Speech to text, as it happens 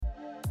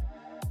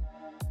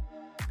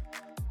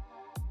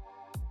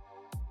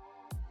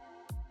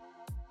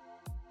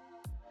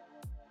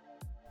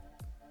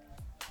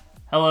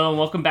Hello and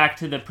welcome back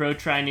to the Pro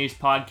Tri News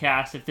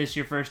podcast. If this is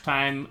your first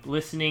time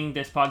listening,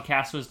 this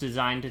podcast was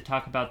designed to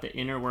talk about the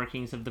inner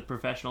workings of the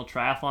professional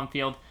triathlon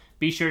field.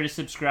 Be sure to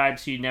subscribe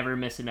so you never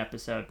miss an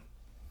episode.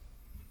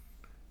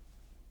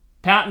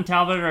 Pat and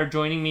Talbot are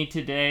joining me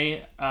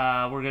today.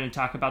 We're going to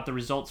talk about the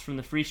results from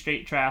the Free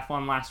State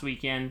Triathlon last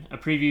weekend, a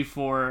preview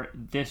for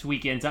this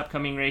weekend's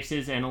upcoming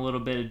races, and a little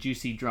bit of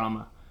juicy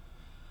drama.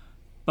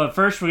 But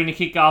first, we're going to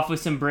kick off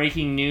with some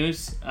breaking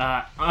news.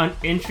 On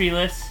entry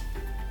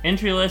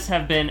lists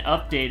have been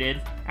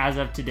updated as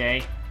of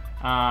today,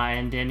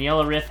 and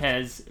Daniela Riff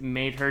has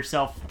made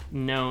herself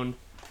known,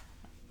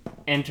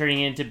 entering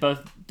into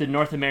both the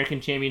North American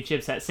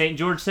Championships at St.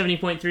 George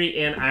 70.3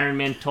 and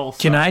Ironman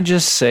Tulsa. Can I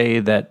just say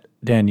that,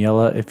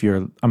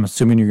 Daniela, I'm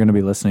assuming you're going to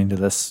be listening to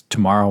this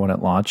tomorrow when it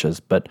launches,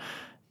 but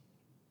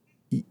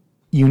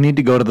you need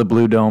to go to the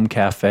Blue Dome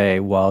Cafe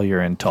while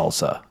you're in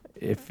Tulsa.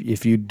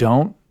 If you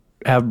don't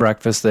have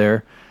breakfast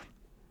there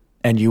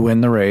and you win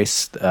the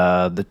race,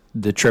 the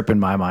trip in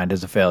my mind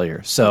is a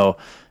failure. So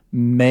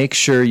make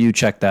sure you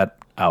check that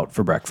out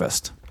for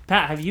breakfast.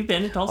 Pat, have you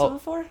been to Tulsa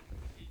before?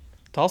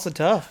 Tulsa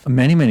tough.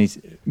 Many times.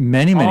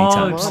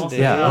 Tulsa,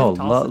 Yeah.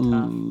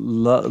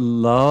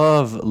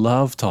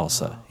 Love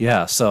Tulsa. Oh.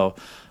 Yeah. So,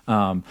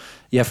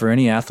 for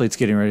any athletes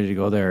getting ready to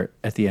go there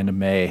at the end of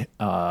May,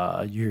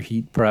 your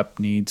heat prep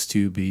needs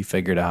to be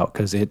figured out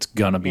because it's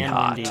gonna be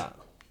hot windy.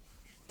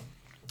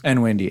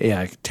 and windy.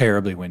 Yeah,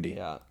 terribly windy.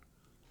 Yeah.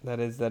 That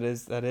is.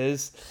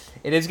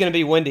 It is going to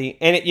be windy.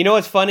 And you know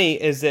what's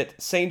funny is that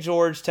St.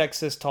 George,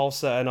 Texas,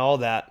 Tulsa, and all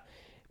that,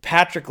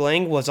 Patrick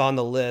Lang was on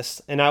the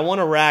list. And I want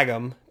to rag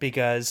him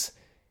because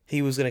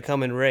he was going to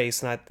come and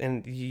race.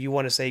 And you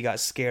want to say he got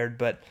scared.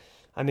 But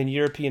I'm in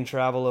European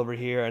travel over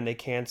here, and they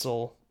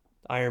cancel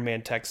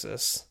Ironman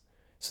Texas.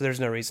 So there's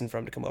no reason for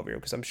him to come over here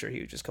because I'm sure he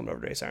would just come over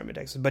to race Ironman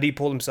Texas. But he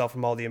pulled himself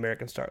from all the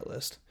American start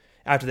list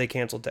after they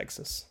canceled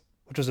Texas,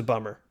 which was a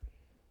bummer.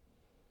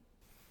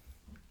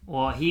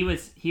 Well, he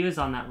was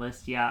on that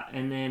list, yeah.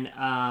 And then,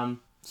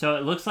 so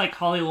it looks like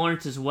Holly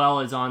Lawrence as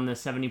well is on the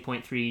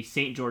 70.3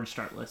 St. George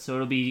start list. So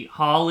it'll be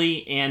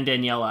Holly and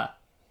Daniela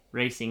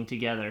racing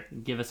together.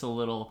 Give us a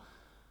little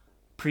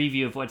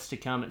preview of what's to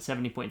come at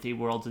 70.3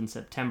 Worlds in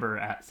September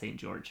at St.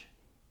 George.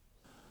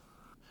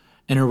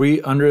 And are we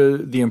under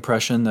the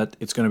impression that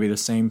it's going to be the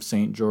same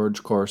St.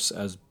 George course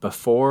as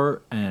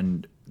before,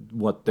 and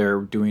what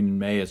they're doing in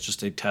May is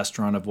just a test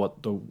run of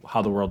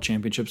how the World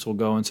Championships will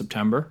go in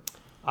September?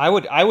 I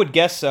would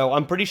guess so.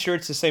 I'm pretty sure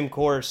it's the same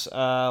course.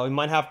 We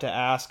might have to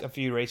ask a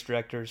few race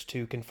directors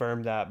to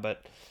confirm that,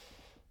 but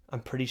I'm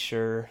pretty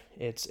sure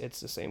it's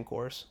the same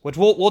course. Which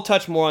we'll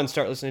touch more on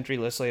start list and entry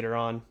list later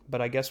on.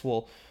 But I guess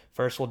we'll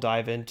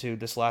dive into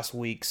this last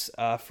week's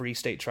Free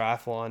State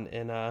Triathlon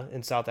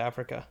in South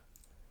Africa.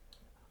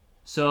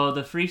 So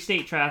the Free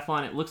State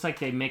Triathlon, it looks like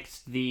they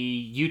mixed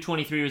the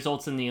U23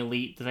 results and the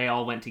Elite. They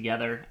all went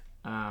together.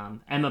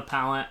 Emma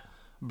Pallant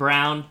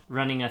Brown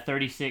running a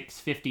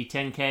 36:50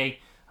 10K.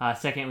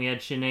 Second, we had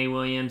Shanae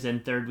Williams,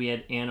 and third, we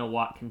had Anna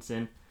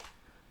Watkinson.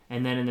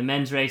 And then in the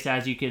men's race,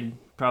 as you could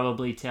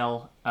probably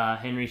tell,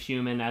 Henry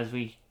Schumann, as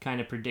we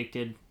kind of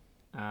predicted,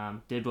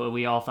 did what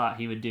we all thought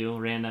he would do,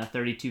 ran a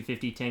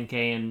 32:50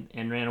 10K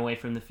and ran away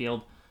from the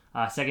field.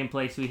 Second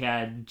place, we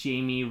had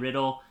Jamie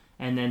Riddle,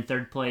 and then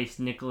third place,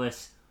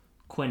 Nicholas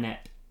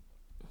Quinnett.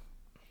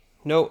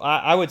 No,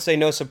 I would say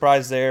no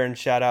surprise there, and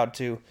shout out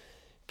to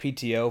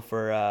PTO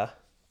for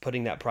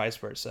putting that prize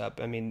purse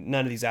up. I mean,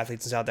 none of these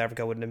athletes in South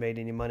Africa wouldn't have made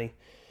any money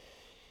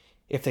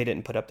if they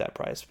didn't put up that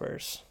prize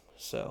purse.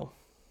 So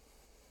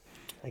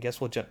I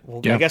guess we'll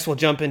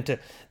jump into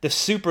the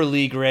Super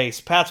League race.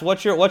 Pats,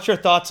 what's your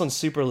thoughts on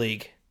Super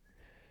League?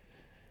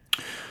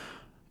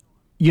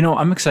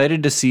 I'm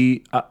excited to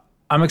see.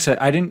 I'm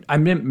excited. I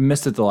didn't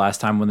miss it the last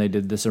time when they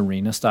did this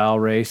arena style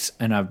race,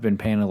 and I've been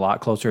paying a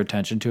lot closer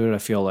attention to it. I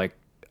feel like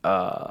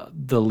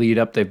the lead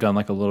up, they've done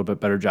like a little bit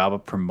better job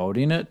of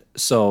promoting it.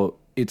 So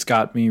it's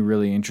got me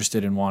really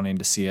interested in wanting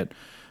to see it.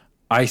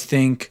 I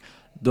think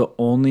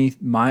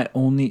my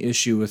only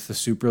issue with the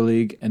Super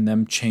League and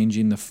them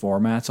changing the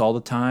formats all the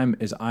time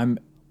is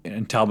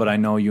and Talbot, I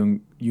know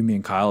you, me,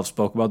 and Kyle have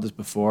spoke about this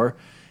before.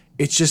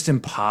 It's just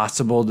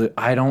impossible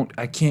I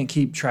can't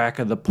keep track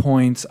of the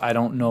points. I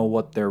don't know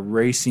what they're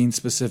racing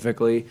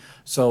specifically.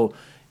 So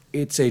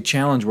it's a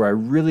challenge where I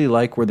really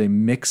like where they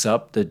mix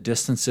up the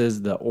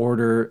distances, the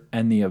order,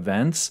 and the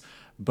events.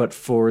 But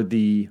for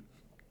the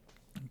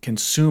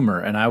consumer,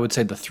 and I would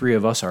say the three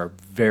of us are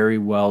very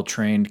well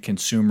trained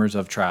consumers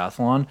of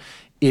triathlon,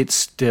 it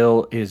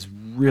still is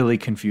really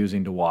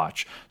confusing to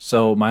watch.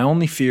 So my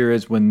only fear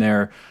is when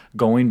they're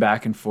going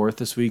back and forth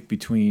this week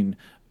between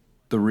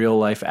the real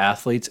life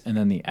athletes and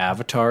then the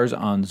avatars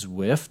on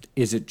Zwift,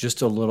 is it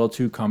just a little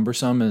too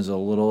cumbersome? Is a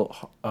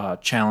little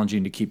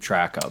challenging to keep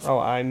track of? Oh,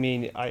 I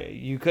mean,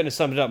 you couldn't have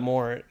summed it up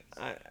more.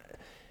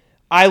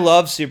 I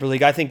love Super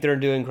League. I think they're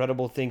doing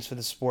incredible things for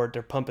the sport.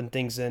 They're pumping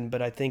things in,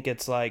 but I think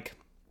it's like,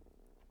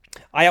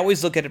 I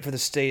always look at it for the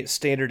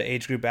standard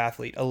age group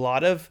athlete. A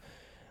lot of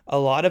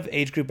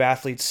age group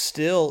athletes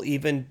still,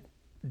 even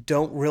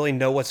don't really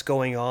know what's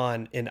going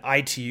on in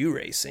ITU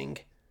racing.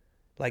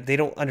 Like they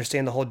don't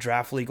understand the whole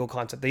draft legal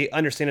concept. They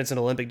understand it's an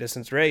Olympic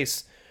distance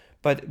race,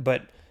 but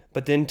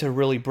then to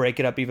really break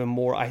it up even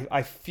more,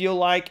 I feel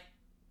like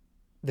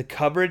the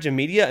coverage and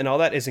media and all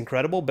that is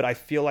incredible, but I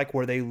feel like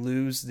where they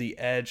lose the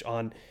edge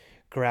on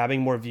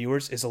grabbing more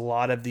viewers is a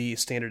lot of the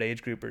standard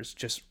age groupers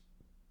just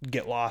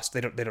get lost.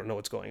 They don't know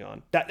what's going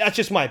on. That's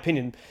just my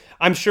opinion.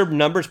 I'm sure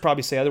numbers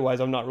probably say otherwise.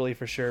 I'm not really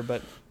for sure,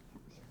 but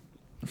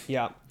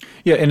yeah.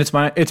 Yeah, and it's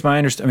my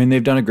understanding. I mean,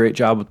 they've done a great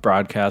job with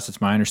broadcasts.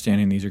 It's my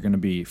understanding these are going to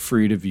be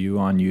free to view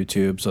on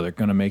YouTube, so they're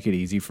going to make it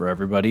easy for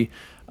everybody.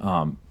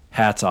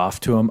 Hats off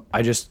to them.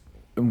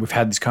 We've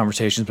had these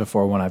conversations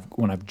before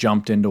when I've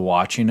jumped into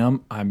watching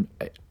them.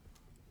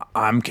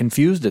 I'm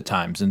confused at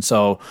times, and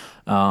so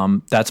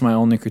that's my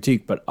only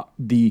critique. But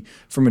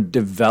from a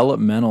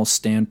developmental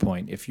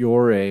standpoint, if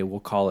you're we'll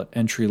call it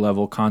entry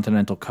level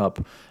Continental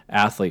Cup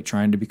athlete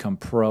trying to become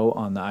pro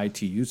on the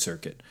ITU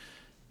circuit,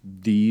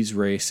 these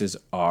races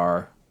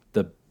are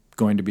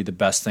going to be the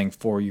best thing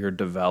for your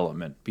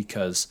development,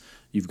 because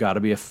you've got to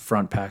be a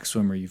front pack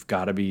swimmer, you've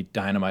got to be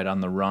dynamite on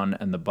the run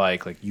and the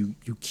bike. Like you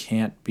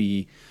can't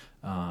be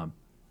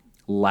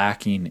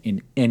lacking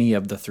in any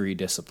of the three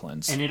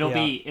disciplines. And it'll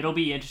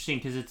be interesting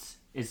because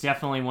it's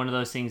definitely one of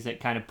those things that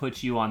kind of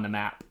puts you on the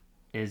map,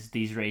 is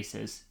these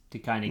races, to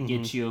kind of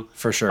get you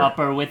for sure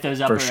with those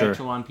upper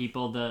echelon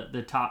people,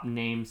 the top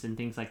names and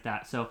things like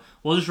that. So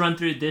we'll just run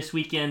through this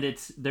weekend.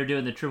 They're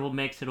doing the triple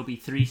mix. It'll be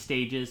 3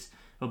 stages.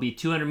 It'll be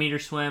 200 meter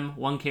swim,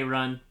 1K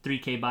run,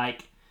 3K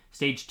bike.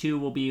 Stage 2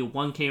 will be a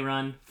 1K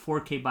run,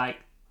 4K bike,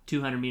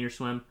 200 meter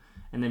swim,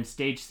 and then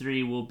stage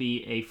 3 will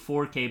be a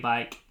 4K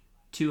bike,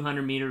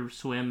 200 meter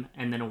swim,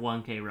 and then a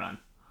 1K run.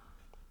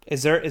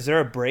 Is there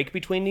a break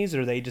between these, or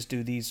do they just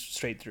do these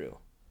straight through?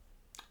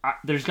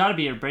 There's got to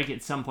be a break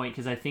at some point,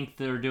 because I think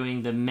they're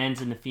doing the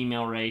men's and the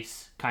female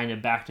race kind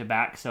of back to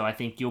back. So I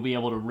think you'll be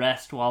able to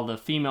rest while the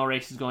female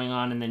race is going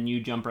on, and then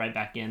you jump right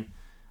back in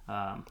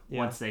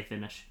once they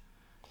finish.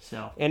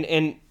 So and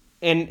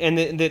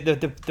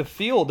the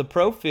field, the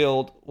pro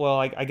field. Well,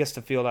 I guess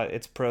the field,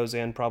 it's pros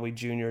and probably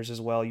juniors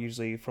as well,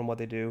 usually from what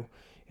they do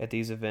at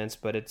these events.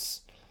 But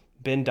it's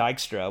Ben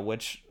Dykstra,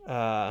 which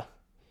Kyle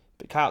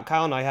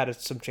and I had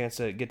some chance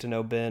to get to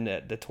know Ben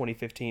at the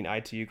 2015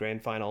 ITU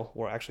Grand Final,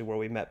 where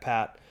we met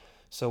Pat.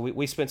 So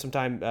we spent some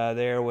time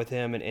there with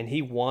him, and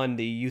he won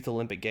the Youth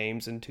Olympic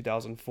Games in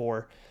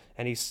 2004,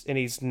 and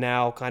he's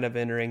now kind of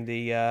entering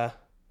the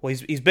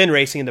he's been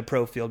racing in the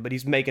pro field, but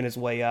he's making his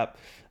way up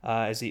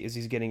as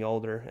he's getting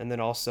older. And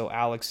then also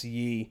Alex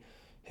Yee,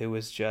 who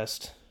is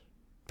just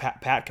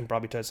Pat can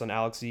probably touch on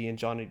Alex Yee and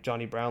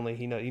Johnny Brownlee.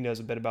 He knows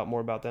a bit more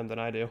about them than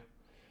I do.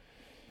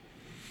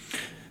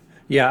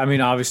 Yeah, I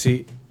mean,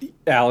 obviously,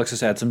 Alex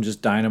has had some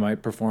just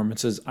dynamite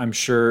performances. I'm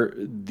sure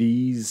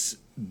these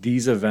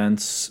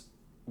events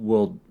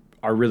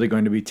are really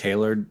going to be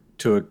tailored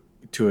to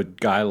a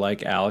guy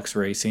like Alex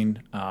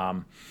racing.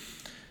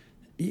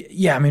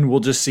 Yeah, I mean, we'll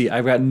just see.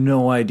 I've got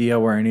no idea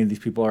where any of these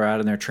people are at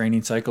in their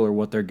training cycle or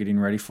what they're getting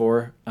ready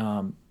for.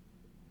 I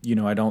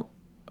don't.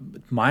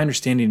 My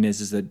understanding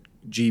is that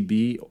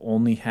GB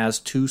only has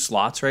 2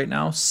 slots right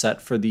now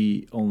set for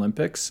the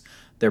Olympics.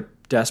 They're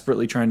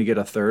desperately trying to get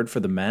a third for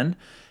the men,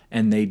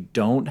 and they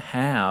don't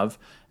have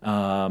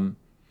I'm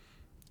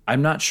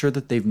not sure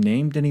that they've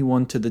named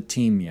anyone to the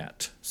team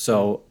yet.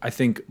 So I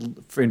think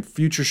in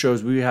future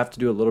shows we have to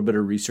do a little bit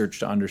of research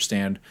to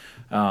understand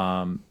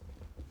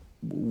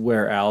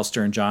where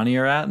Alistair and Johnny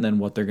are at, and then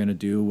what they're going to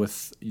do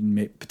with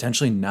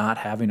potentially not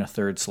having a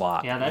third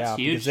slot. Yeah, that's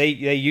huge. Because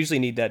they usually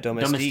need that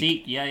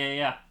domestique.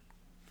 Yeah.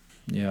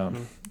 Yeah.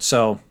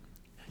 So,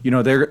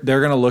 they're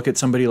going to look at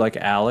somebody like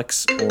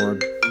Alex or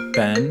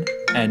Ben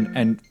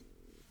and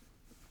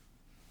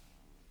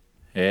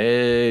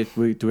hey,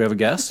 do we have a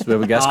guest? Do we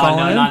have a guest calling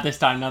in? No, not this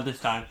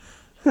time.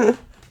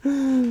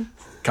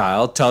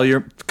 Kyle, tell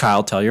your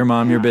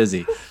mom you're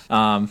busy.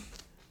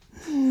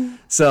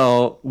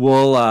 So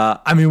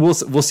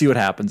we'll see what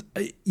happens.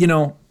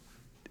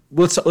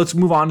 Let's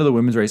move on to the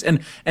women's race.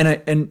 And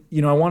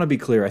I want to be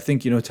clear. I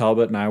think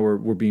Talbot and I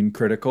were being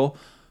critical.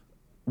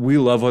 We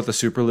love what the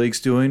Super League's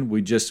doing. We're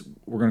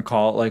going to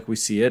call it like we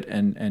see it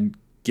and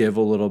give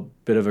a little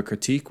bit of a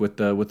critique with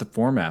the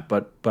format.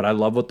 But I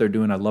love what they're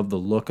doing. I love the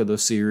look of the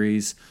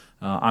series.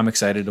 I'm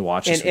excited to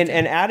watch this.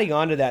 And adding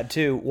on to that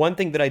too, one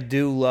thing that I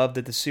do love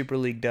that the Super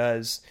League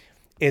does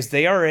is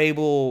they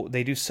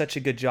do such a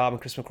good job,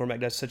 and Chris McCormack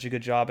does such a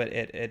good job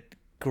at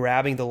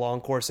grabbing the long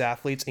course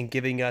athletes and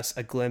giving us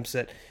a glimpse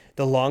at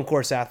the long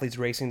course athletes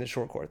racing the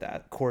short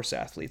course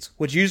athletes,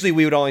 which usually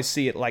we would only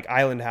see at like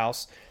Island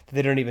House that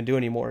they don't even do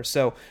anymore.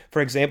 So,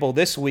 for example,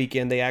 this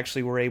weekend they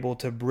actually were able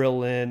to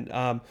brill in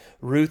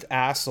Ruth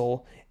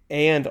Assel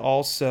and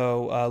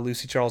also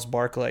Lucy Charles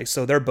Barclay.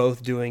 So they're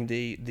both doing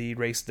the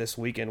race this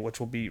weekend, which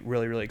will be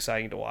really, really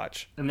exciting to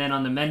watch. And then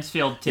on the men's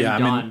field, Tim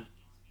Don,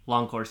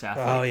 long course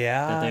athlete. Oh,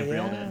 yeah. That they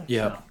reeled in.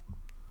 Yep. So.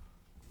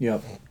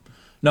 Yep.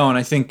 No, and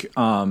I think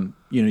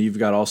you've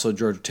got also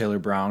Georgia Taylor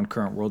Brown,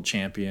 current world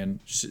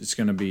champion. It's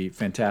going to be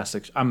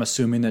fantastic. I'm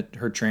assuming that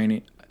her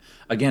training.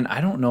 Again,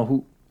 I don't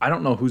know I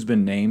don't know who's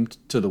been named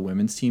to the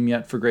women's team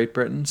yet for Great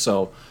Britain.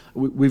 So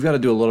we've got to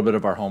do a little bit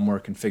of our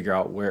homework and figure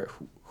out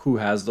who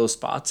has those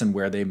spots and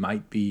where they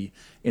might be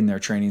in their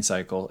training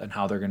cycle and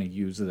how they're going to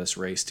use this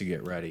race to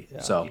get ready.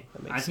 Yeah, so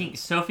I think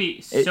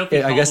Sophie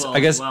I guess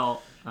as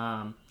well.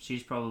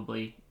 She's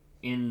probably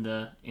in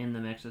the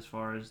mix as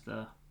far as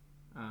the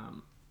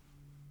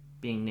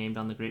being named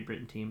on the Great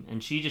Britain team,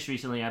 and she just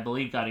recently, I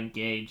believe, got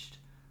engaged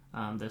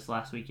this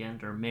last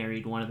weekend, or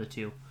married, one of the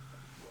two.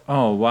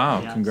 Oh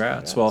wow! Yeah,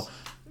 congrats. Well,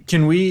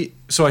 can we?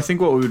 So I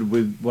think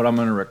what I'm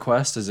going to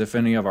request is if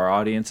any of our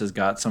audience has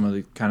got some of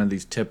the kind of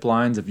these tip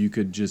lines, if you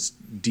could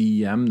just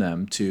DM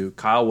them to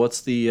Kyle.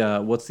 What's the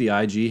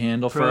IG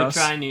handle for us?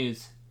 Pro Tri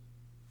News.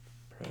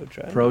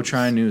 Pro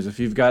Tri News. If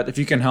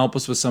you can help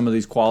us with some of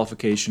these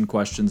qualification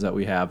questions that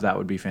we have, that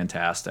would be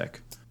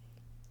fantastic.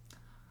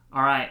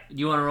 All right,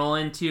 you want to roll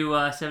into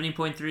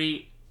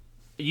 70.3?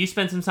 You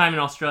spent some time in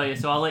Australia,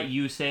 so I'll let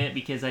you say it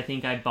because I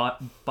think I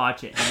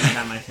botch it every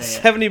time I say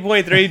it.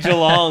 70.3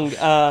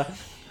 Geelong.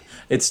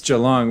 It's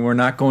Geelong. We're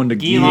not going to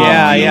Geelong.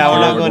 Yeah,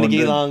 we're not going to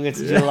Geelong. It's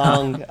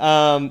Geelong.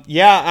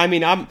 I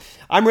mean,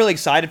 I'm really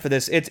excited for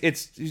this.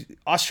 It's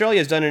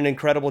Australia's done an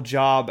incredible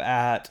job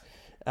at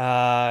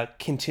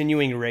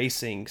continuing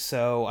racing.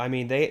 So I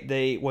mean,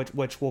 they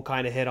which we'll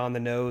kind of hit on the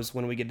nose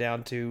when we get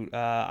down to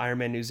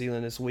Ironman New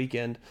Zealand this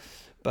weekend.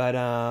 But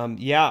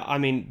I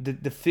mean,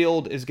 the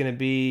field is going to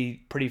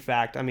be pretty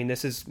packed. I mean,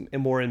 this is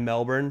more in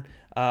Melbourne,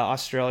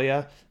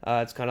 Australia.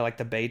 It's kind of like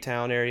the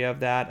Baytown area of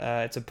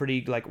that. It's a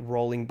pretty like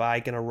rolling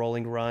bike and a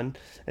rolling run.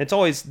 And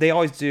they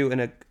always do an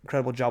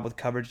incredible job with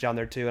coverage down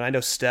there too. And I know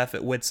Steph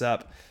at Wits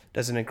Up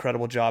does an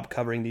incredible job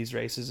covering these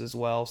races as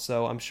well.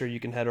 So I'm sure you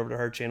can head over to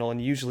her channel,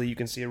 and usually you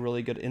can see a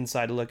really good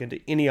inside look into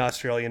any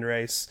Australian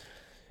race,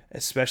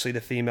 especially the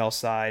female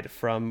side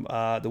from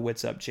the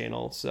Wits Up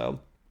channel.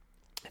 So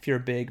if you're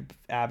a big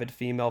avid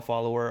female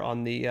follower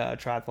on the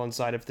triathlon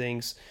side of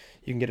things,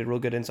 you can get a real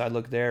good inside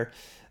look there.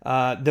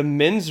 The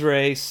men's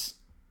race,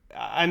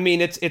 I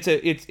mean,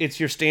 it's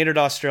your standard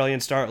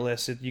Australian start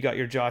list. You got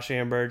your Josh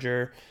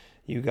Amberger,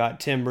 you got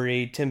Tim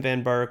Reed, Tim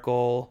Van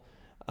Berkel,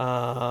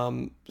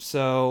 and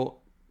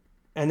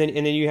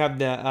then you have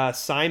the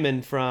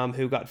Simon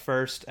who got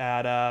first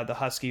at the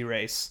Husky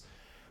race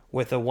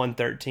with a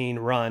 1:13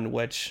 run,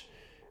 which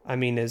I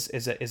mean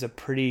is a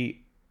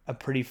pretty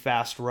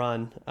fast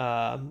run.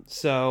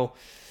 So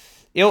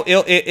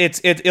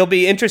it'll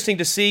be interesting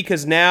to see,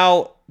 because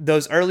now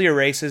those earlier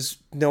races,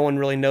 no one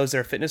really knows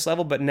their fitness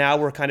level, but now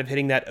we're kind of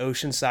hitting that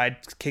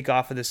Oceanside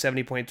kickoff of the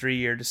 70.3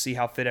 year to see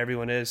how fit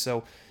everyone is.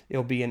 So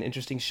it'll be an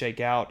interesting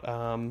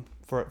shakeout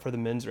for the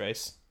men's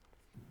race.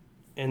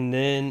 And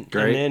then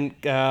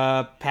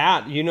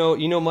Pat, you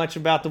know much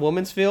about the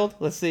women's field?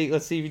 Let's see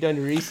if you've done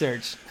your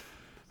research.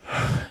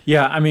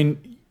 Yeah, I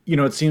mean,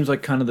 it seems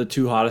like kind of the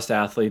two hottest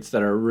athletes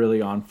that are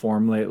really on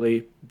form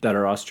lately that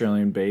are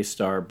Australian based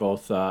are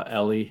both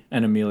Ellie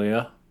and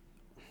Amelia.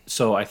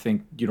 So I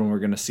think, we're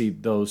going to see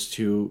those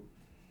two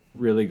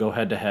really go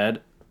head to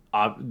head.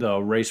 The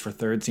race for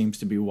third seems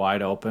to be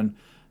wide open.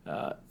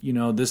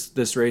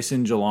 This race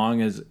in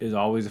Geelong is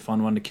always a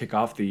fun one to kick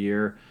off the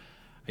year.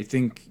 I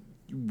think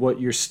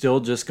what you're still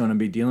just going to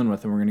be dealing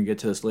with, and we're going to get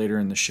to this later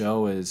in the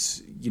show,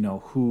 is,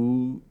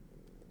 who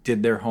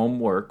did their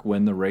homework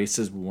when the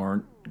races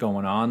weren't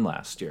going on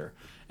last year.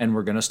 And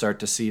we're going to start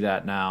to see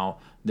that now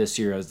this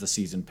year as the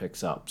season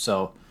picks up.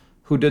 So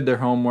who did their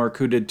homework,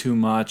 who did too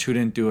much, who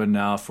didn't do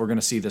enough, we're going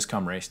to see this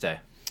come race day.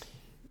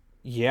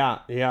 Yeah,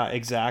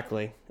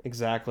 exactly.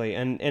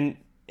 And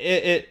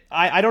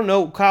I don't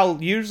know, Kyle,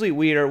 usually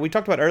we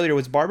talked about earlier,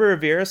 was Barbara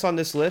Riveras on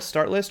this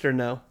start list, or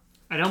no?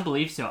 I don't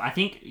believe so. I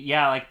think,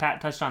 like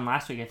Pat touched on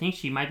last week, I think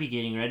she might be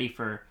getting ready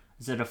for,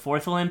 is it a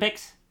fourth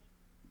Olympics?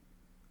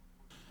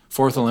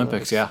 Fourth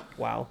Olympics, yeah.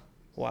 Wow.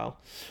 Well,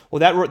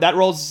 that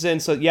rolls us in.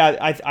 So yeah,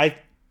 I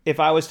if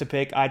I was to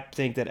pick, I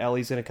think that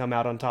Ellie's going to come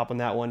out on top on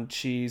that one.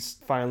 She's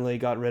finally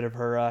got rid of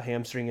her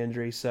hamstring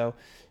injury, so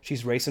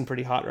she's racing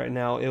pretty hot right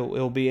now.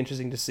 It'll be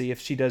interesting to see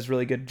if she does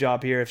really good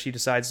job here, if she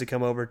decides to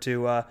come over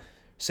to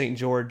St.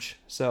 George.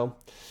 So,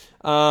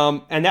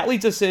 and that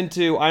leads us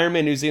into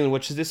Ironman New Zealand,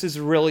 which this is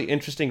a really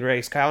interesting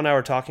race. Kyle and I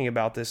were talking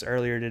about this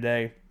earlier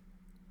today.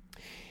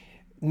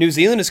 New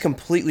Zealand is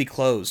completely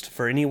closed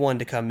for anyone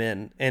to come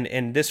in,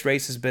 and this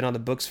race has been on the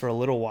books for a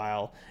little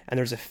while, and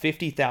there's a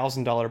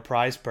 $50,000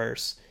 prize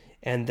purse,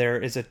 and there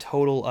is a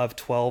total of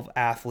 12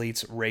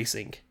 athletes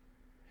racing.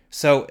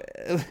 So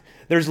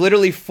there's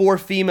literally 4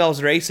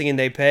 females racing, and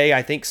they pay,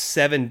 I think,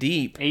 7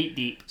 deep. 8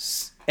 deep.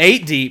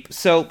 8 deep.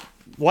 So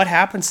what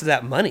happens to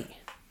that money?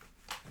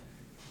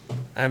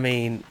 I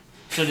mean...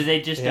 So do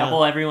they just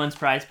double everyone's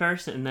prize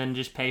purse and then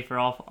just pay for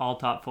all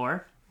top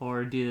 4?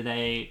 Or do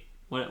they...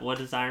 What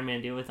does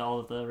Ironman do with all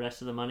of the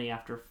rest of the money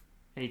after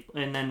 8?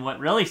 And then what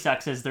really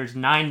sucks is there's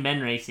 9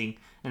 men racing,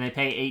 and they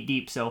pay 8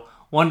 deep. So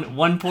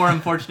one poor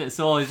unfortunate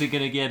soul isn't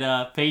going to get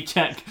a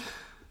paycheck.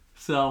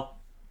 So,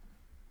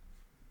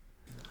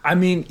 I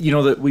mean,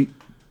 that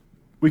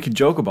we could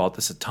joke about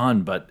this a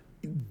ton, but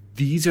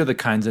these are the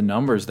kinds of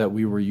numbers that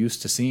we were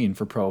used to seeing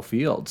for pro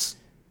fields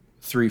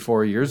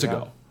 3-4 years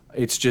ago.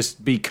 It's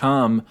just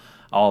become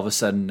all of a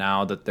sudden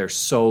now that they're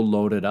so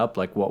loaded up,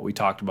 like what we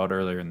talked about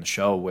earlier in the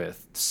show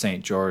with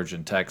St. George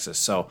and Texas.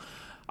 So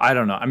I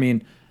don't know. I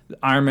mean,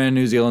 Ironman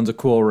New Zealand's a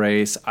cool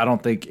race. I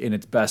don't think in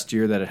its best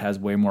year that it has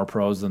way more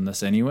pros than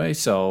this anyway.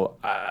 So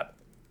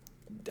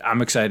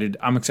I'm excited.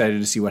 I'm excited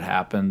to see what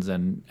happens,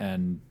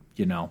 and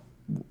you know,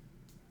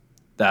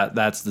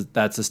 that's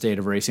the state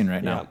of racing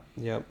right now.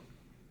 Yep.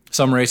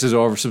 Some races are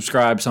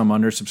oversubscribed, some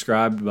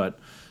undersubscribed, but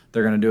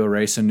they're going to do a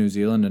race in New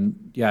Zealand,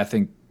 and yeah, I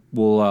think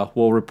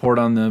we'll report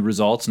on the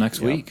results next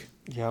week.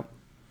 Yep.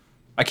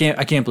 I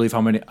can't believe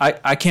how many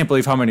I can't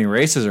believe how many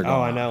races are going.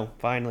 Oh, I know.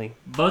 Finally.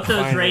 Both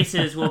those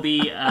races will be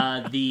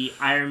the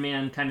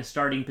Ironman kind of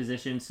starting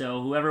position.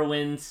 So whoever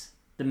wins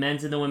the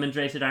men's and the women's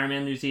race at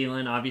Ironman New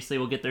Zealand obviously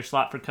will get their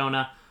slot for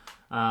Kona.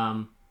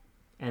 And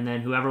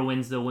then whoever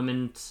wins the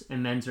women's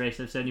and men's race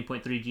of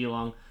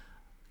 70.3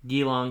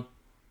 Geelong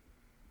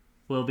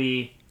will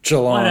be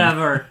Geelong.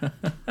 Whatever.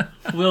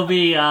 will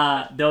be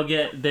they'll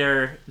get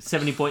their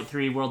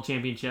 70.3 World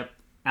Championship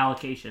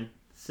allocation.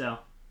 So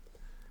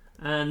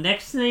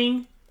next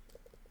thing,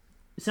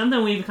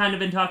 something we've kind of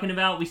been talking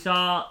about. We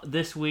saw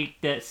this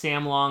week that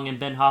Sam Long and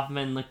Ben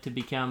Hoffman look to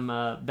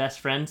become best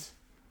friends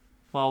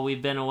while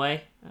we've been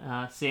away.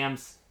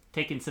 Sam's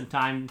taken some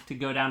time to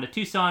go down to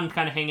Tucson,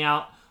 kind of hang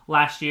out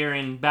last year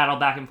and battle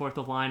back and forth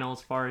with Lionel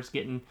as far as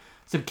getting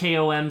some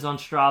KOMs on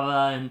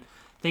Strava and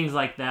things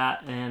like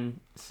that. And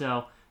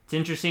so it's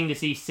interesting to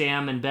see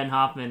Sam and Ben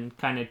Hoffman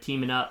kind of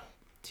teaming up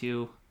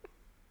to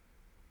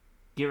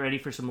get ready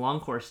for some long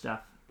course stuff.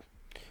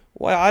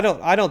 Well,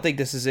 I don't think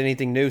this is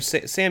anything new.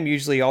 Sam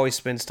usually always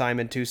spends time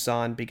in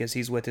Tucson because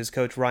he's with his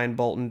coach Ryan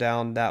Bolton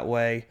down that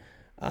way,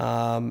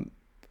 and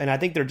I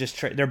think they're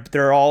just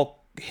they're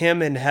all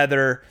him and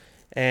Heather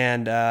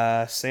and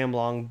Sam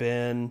Long,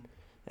 Ben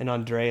and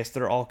Andreas.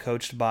 They're all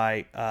coached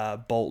by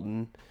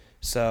Bolton.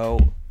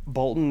 So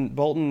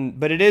Bolton,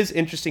 but it is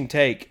interesting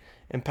take.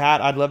 And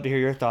Pat, I'd love to hear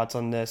your thoughts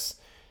on this.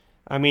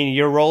 I mean,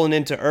 you're rolling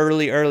into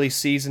early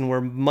season. We're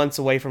months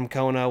away from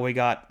Kona. We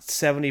got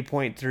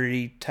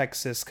 70.3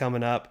 Texas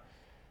coming up.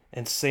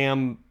 And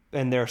Sam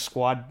and their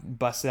squad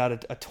busted out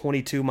a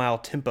 22-mile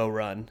tempo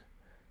run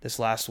this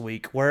last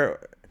week.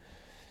 I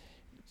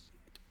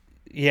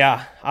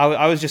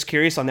was just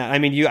curious on that. I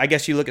mean, I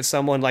guess you look at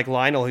someone like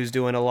Lionel who's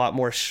doing a lot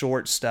more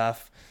short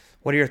stuff.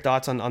 What are your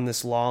thoughts on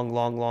this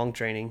long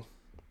training?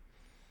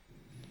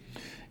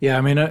 Yeah,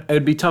 I mean,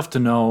 it'd be tough to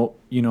know,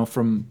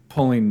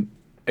 from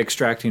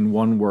extracting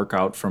one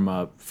workout from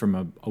a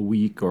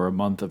week or a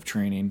month of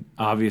training.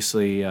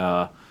 Obviously,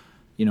 I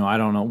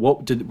don't know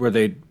were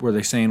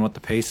they saying what the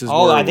paces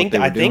were? I think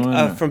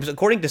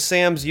according to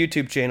Sam's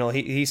YouTube channel,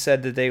 he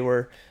said that they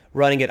were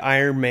running at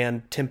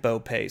Ironman tempo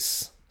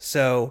pace.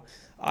 So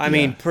I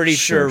mean, pretty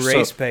sure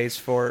race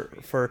pace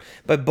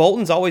but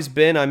Bolton's always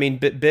been. I mean,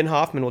 Ben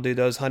Hoffman will do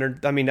those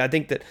 100. I mean, I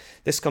think that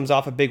this comes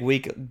off a big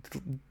week.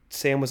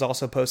 Sam was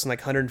also posting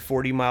like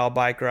 140-mile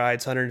bike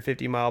rides,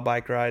 150-mile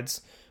bike rides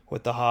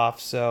with the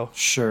Hoff. So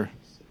sure,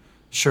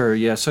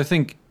 yeah. So I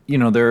think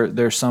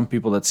there's some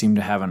people that seem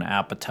to have an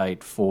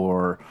appetite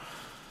for.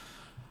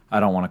 I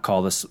don't want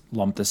to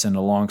lump this into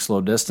long, slow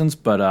distance,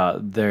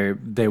 but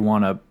they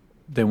want to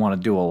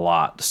do a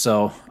lot.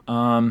 So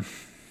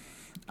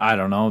I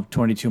don't know,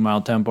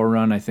 22-mile tempo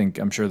run.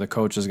 I'm sure the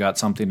coach has got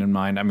something in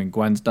mind. I mean,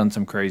 Gwen's done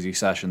some crazy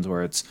sessions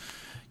where it's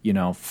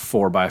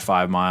 4 by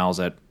 5 miles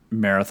at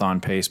marathon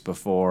pace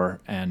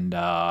before, and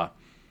that's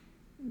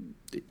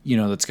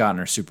gotten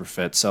her super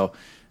fit. So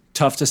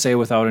tough to say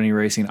without any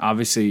racing.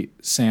 Obviously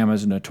Sam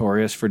is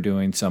notorious for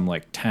doing some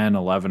like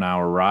 10-11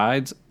 hour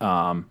rides.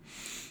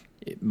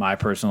 My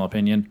personal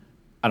opinion,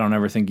 I don't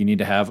ever think you need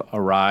to have a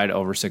ride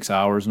over 6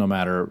 hours no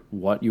matter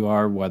what you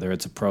are, whether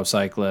it's a pro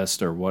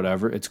cyclist or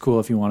whatever. It's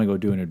cool if you want to go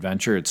do an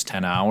adventure, it's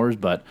 10 hours,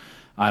 but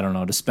I don't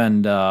know, to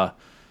spend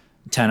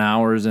 10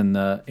 hours in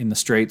the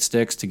straight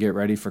sticks to get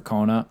ready for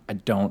Kona, I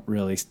don't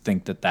really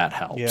think that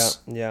helps.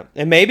 Yeah.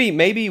 And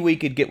maybe we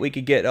could get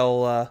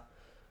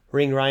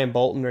ring Ryan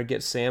Bolton or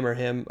get Sam or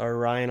him or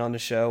Ryan on the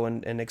show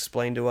and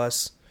explain to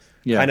us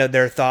kind of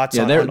their thoughts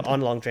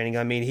on long training.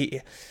 I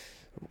mean,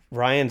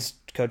 Ryan's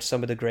coached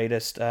some of the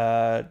greatest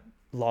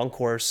long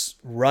course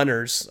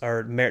runners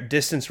or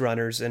distance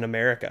runners in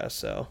America.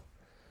 So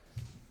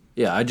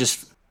yeah, I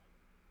just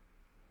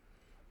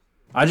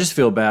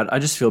feel bad. I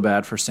just feel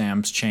bad for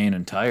Sam's chain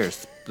and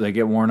tires. They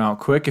get worn out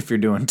quick if you're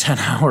doing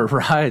 10-hour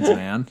rides,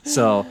 man.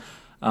 So,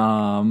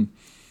 I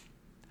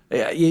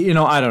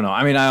don't know.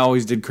 I mean, I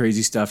always did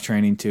crazy stuff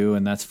training too,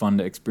 and that's fun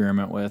to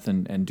experiment with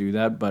and do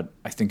that. But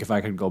I think if I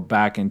could go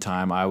back in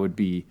time, I would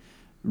be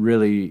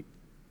really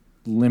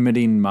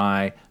limiting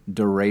my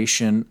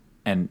duration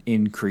and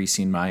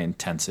increasing my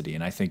intensity,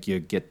 and I think you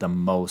get the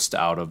most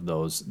out of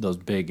those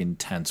big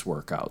intense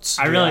workouts.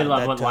 I really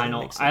love what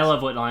I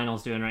love what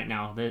Lionel's doing right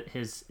now.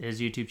 His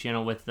YouTube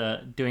channel with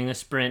doing the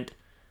sprint,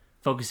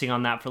 focusing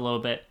on that for a little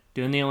bit,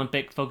 doing the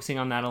Olympic, focusing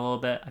on that a little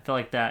bit. I feel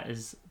like that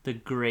is the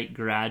great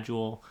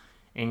gradual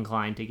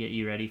incline to get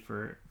you ready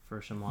for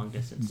some long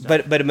distance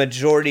stuff. But a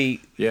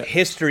majority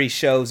history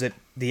shows that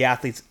the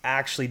athletes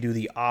actually do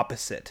the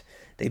opposite.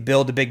 they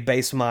build the big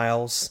base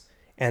miles,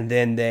 and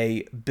then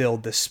they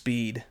build the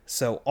speed.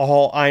 So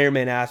all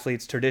Ironman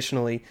athletes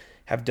traditionally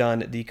have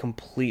done the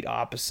complete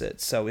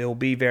opposite. So it will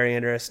be very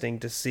interesting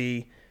to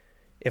see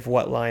if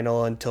what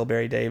Lionel and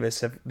Tilbury Davis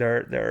have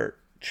their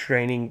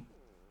training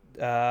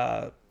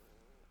plan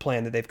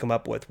that they've come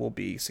up with will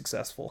be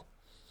successful.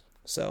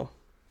 So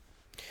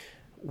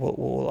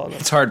we'll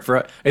it's hard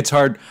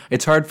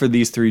for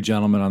these three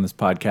gentlemen on this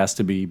podcast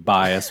to be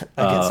biased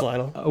against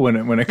Lionel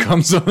when it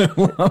comes to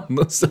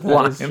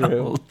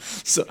Lionel.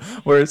 So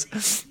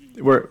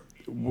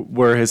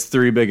we're his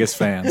three biggest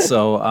fans.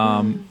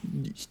 So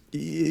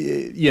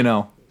you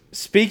know,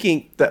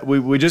 speaking that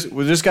we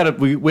just got to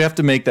we have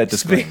to make that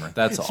disclaimer.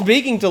 That's all.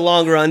 Speaking to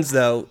long runs,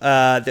 though,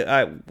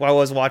 I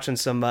was watching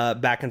some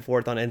back and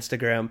forth on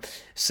Instagram.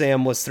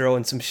 Sam was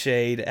throwing some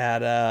shade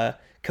at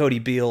Cody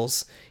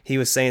Beals. He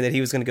was saying that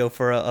he was going to go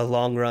for a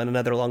long run,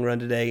 another long run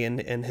today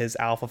in his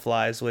Alpha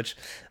Flies, which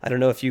I don't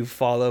know if you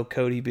follow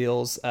Cody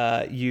Beals'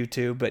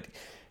 YouTube, but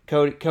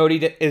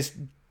Cody is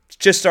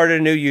just started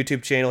a new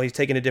YouTube channel. He's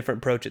taking a different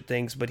approach at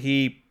things, but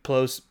he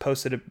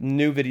posted a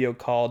new video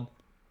called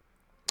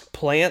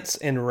Plants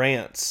and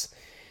Rants.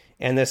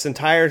 And this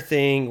entire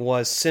thing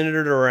was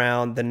centered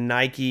around the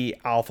Nike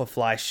Alpha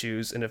Fly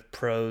shoes and if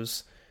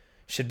pros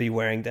should be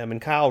wearing them.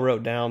 And Kyle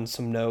wrote down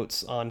some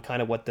notes on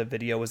kind of what the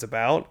video was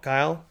about.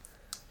 Kyle?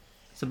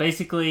 So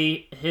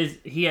basically,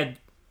 he had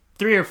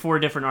 3 or 4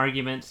 different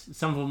arguments.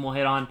 Some of them we'll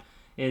hit on.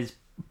 Is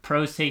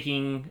pros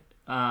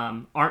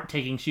aren't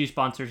taking shoe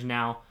sponsors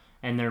now,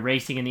 and they're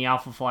racing in the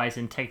Alpha Flies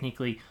and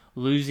technically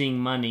losing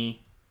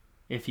money,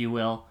 if you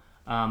will,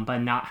 by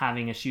not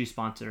having a shoe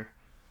sponsor.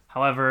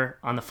 However,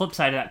 on the flip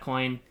side of that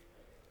coin,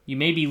 you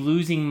may be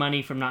losing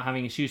money from not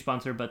having a shoe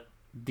sponsor, but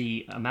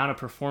the amount of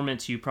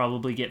performance you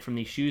probably get from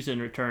these shoes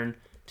in return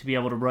to be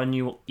able to run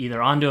you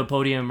either onto a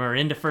podium or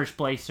into first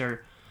place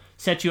or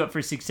set you up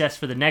for success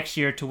for the next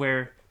year, to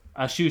where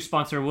a shoe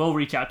sponsor will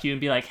reach out to you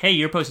and be like, hey,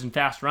 you're posting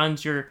fast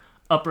runs, you're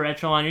upper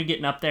echelon, you're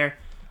getting up there.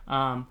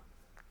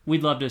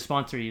 We'd love to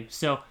sponsor you.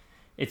 So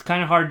it's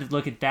kind of hard to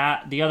look at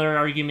that. The other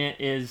argument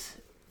is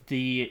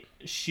the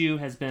shoe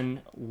has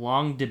been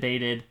long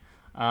debated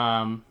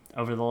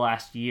over the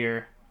last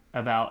year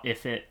about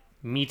if it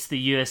meets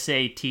the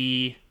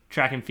USAT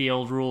track and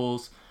field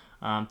rules,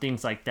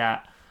 things like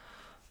that.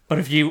 But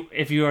if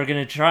you are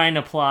going to try and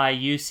apply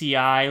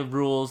UCI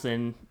rules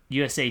and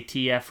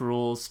USATF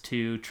rules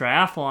to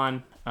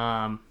triathlon,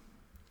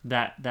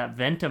 that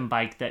Ventum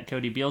bike that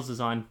Cody Beals is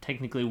on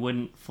technically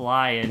wouldn't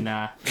fly in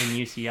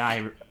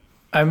UCI.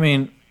 I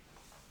mean,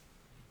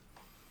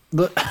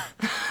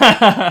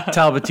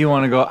 Talbot, do you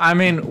want to go? I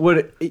mean,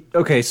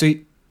 okay, so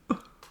you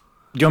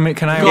want me?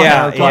 Can I?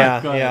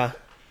 Yeah.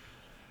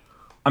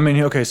 I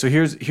mean, okay, so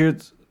here's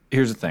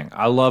the thing.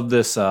 I love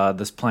this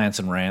plants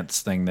and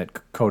rants thing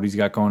that Cody's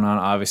got going on.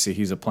 Obviously,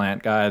 he's a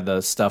plant guy. The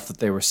stuff that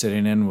they were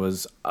sitting in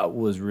was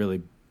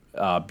really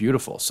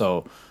beautiful.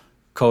 So,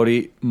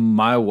 Cody,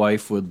 my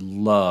wife would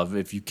love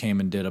if you came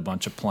and did a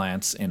bunch of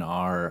plants in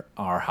our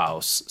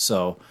house.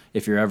 So,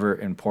 if you're ever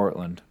in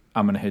Portland,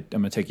 I'm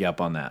gonna take you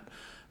up on that.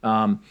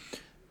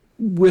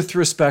 With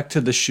respect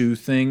to the shoe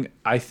thing,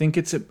 I think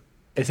it's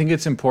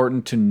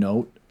important to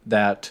note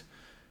that,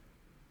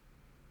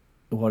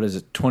 what is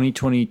it,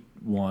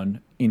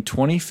 2021, in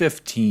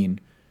 2015,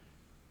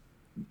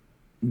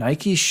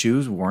 Nike's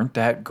shoes weren't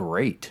that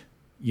great.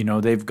 You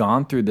know, they've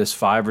gone through this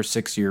 5 or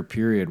 6 year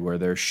period where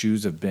their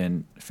shoes have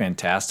been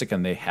fantastic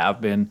and they have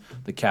been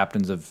the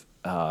captains of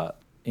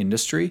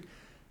industry,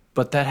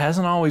 but that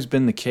hasn't always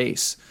been the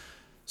case.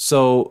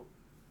 So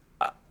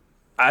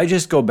I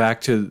just go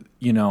back to,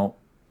 you know,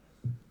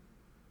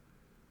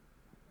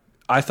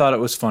 I thought it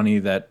was funny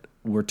that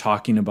we're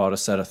talking about a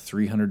set of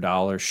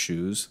 $300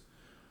 shoes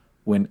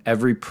when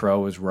every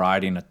pro is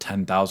riding a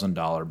 $10,000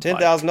 bike.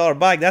 $10,000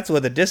 bike, that's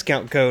with a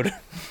discount code.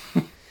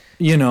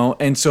 You know,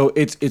 and so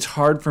it's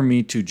hard for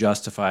me to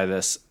justify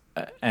this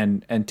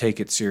and take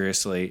it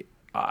seriously.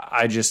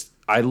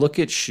 I look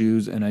at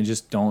shoes and I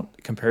just don't,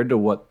 compared to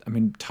what, I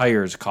mean,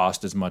 tires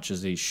cost as much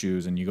as these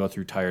shoes and you go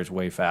through tires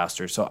way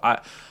faster. So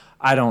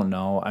I don't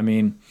know. I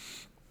mean,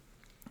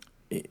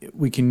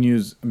 we can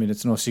use, I mean,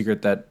 it's no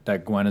secret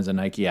that Gwen is a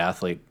Nike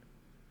athlete.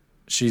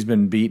 She's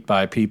been beat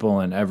by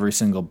people in every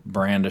single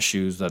brand of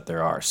shoes that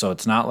there are. So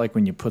it's not like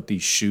when you put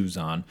these shoes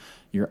on,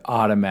 you're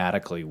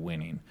automatically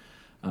winning.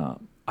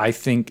 I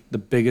think the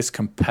biggest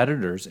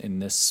competitors in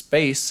this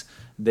space,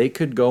 they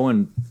could go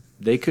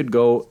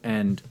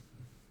and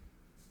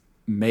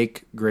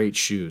make great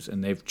shoes,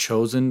 and they've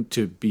chosen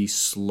to be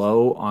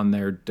slow on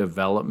their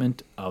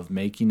development of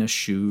making a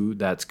shoe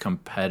that's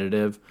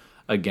competitive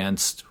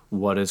against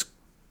what is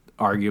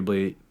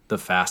arguably the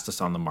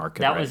fastest on the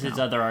market. That was his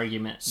other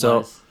argument. So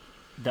was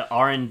the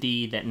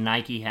R&D that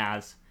Nike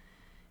has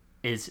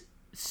is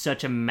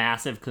such a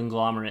massive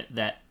conglomerate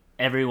that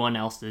everyone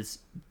else is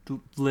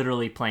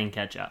literally playing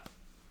catch up.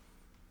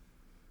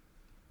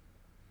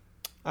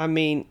 I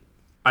mean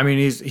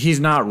he's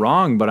not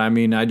wrong, but I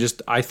mean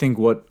I think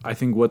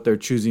what they're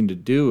choosing to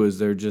do is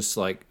they're just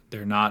like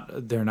they're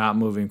not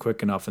moving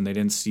quick enough, and they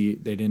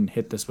didn't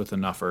hit this with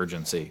enough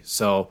urgency.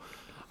 So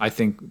I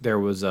think there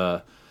was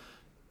a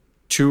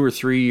 2 or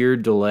 3 year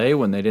delay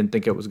when they didn't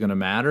think it was going to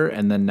matter,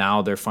 and then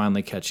now they're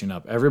finally catching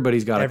up.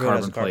 Everybody's got Everyone a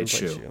has carbon plate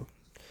shoe.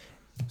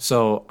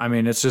 So I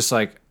mean, it's just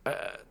like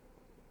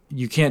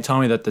you can't tell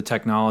me that the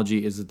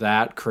technology is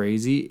that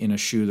crazy in a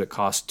shoe that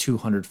costs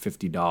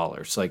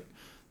 $250. Like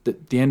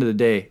at the end of the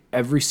day,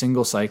 every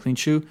single cycling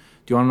shoe. Do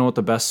you want to know what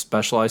the best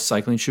specialized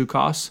cycling shoe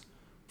costs?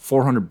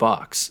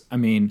 $400. I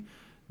mean,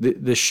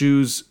 the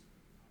shoes.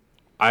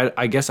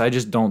 I guess I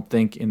just don't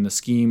think in the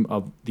scheme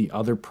of the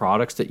other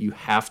products that you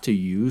have to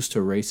use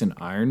to race an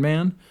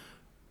Ironman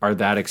are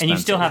that expensive. And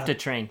you still have to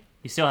train.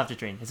 You still have to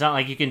train. It's not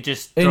like you can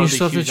just throw these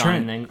shoes on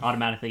and then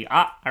automatically,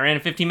 I ran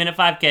a 15-minute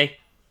 5K.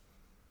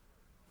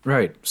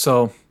 Right.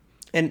 So,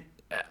 and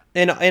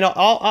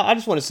I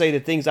just want to say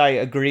the things I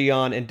agree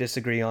on and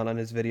disagree on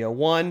this video.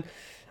 One,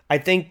 I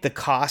think the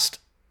cost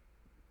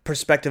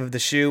perspective of the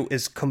shoe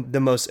is the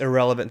most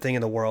irrelevant thing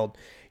in the world.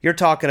 You're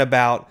talking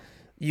about,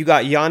 you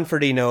got Jan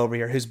Frodeno over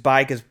here, whose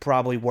bike is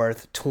probably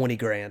worth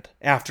 $20,000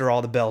 after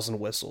all the bells and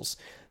whistles.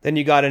 Then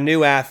you got a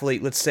new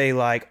athlete, let's say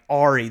like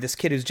Ari, this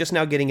kid who's just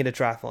now getting into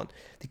triathlon.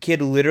 The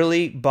kid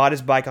literally bought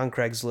his bike on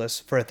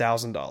Craigslist for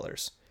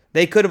 $1,000.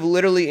 They could have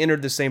literally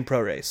entered the same pro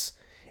race.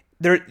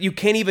 You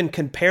can't even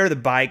compare the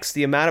bikes,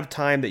 the amount of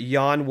time that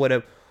Jan would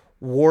have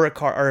or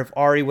if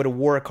Ari would have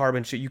wore a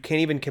carbon shoe. You can't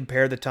even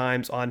compare the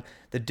times on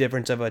the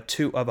difference of a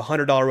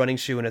 $100 running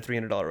shoe and a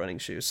 $300 running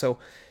shoe. So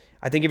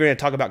I think if you're going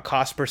to talk about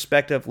cost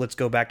perspective, let's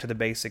go back to the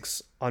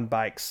basics on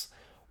bikes.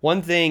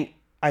 One thing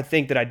I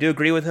think that I do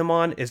agree with him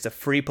on is the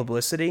free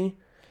publicity.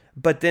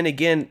 But then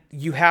again,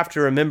 you have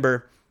to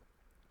remember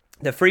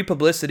the free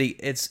publicity,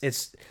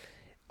 it's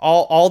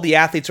all the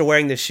athletes are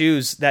wearing the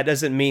shoes. That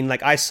doesn't mean,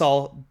 like, I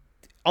saw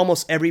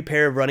almost every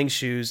pair of running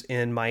shoes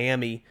in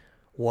Miami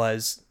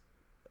was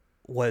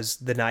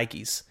the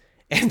Nikes.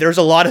 And there's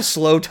a lot of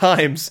slow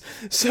times.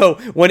 So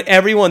when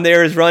everyone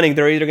there is running,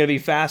 they're either going to be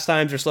fast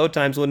times or slow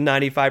times when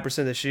 95%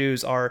 of the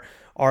shoes are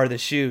the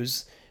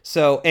shoes.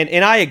 So,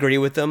 and I agree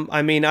with them.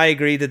 I mean, I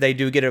agree that they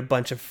do get a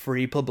bunch of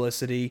free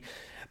publicity.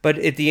 But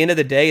at the end of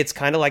the day, it's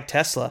kind of like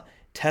Tesla.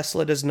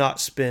 Tesla does not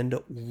spend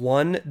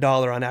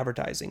 $1 on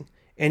advertising.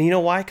 And you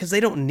know why? Because they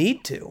don't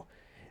need to.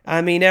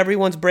 I mean,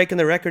 everyone's breaking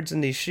the records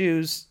in these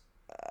shoes.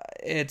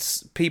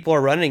 It's people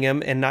are running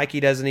them, and Nike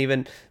doesn't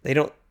even,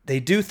 they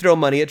do throw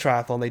money at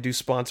triathlon. They do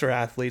sponsor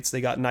athletes.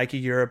 They got Nike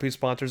Europe who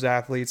sponsors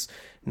athletes.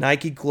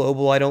 Nike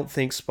Global, I don't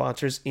think,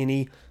 sponsors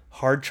any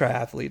hard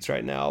triathletes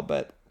right now.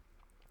 But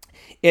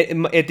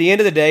at the end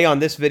of the day, on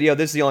this video,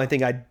 this is the only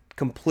thing I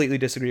completely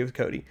disagree with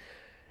Cody.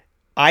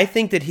 I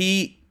think that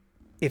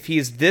if he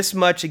is this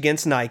much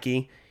against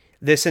Nike,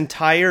 this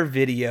entire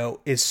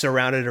video is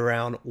surrounded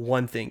around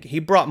one thing. He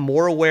brought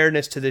more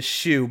awareness to this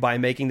shoe by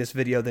making this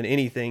video than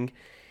anything.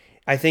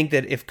 I think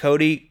that if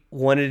Cody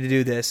wanted to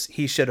do this,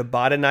 he should have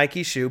bought a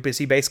Nike shoe, because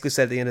he basically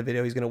said at the end of the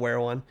video he's going to wear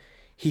one.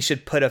 He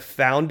should put a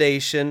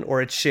foundation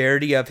or a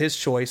charity of his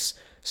choice,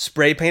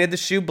 spray painted the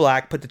shoe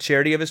black, put the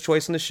charity of his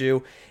choice on the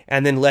shoe,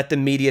 and then let the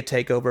media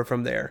take over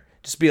from there.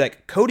 Just be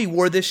like, Cody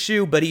wore this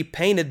shoe, but he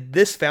painted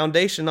this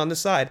foundation on the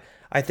side.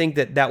 I think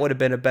that would have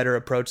been a better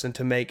approach than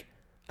to make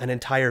an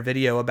entire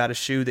video about a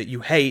shoe that you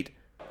hate,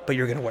 but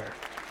you're going to wear.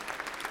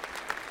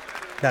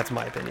 That's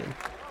my opinion.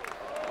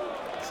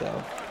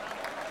 So...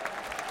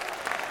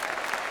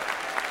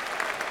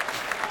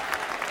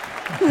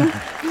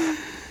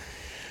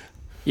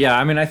 yeah,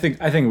 I mean, I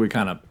think we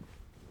covered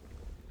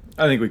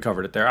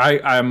it there.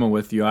 I'm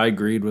with you. I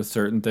agreed with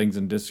certain things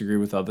and disagree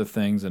with other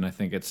things, and I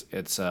think it's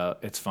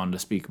fun to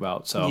speak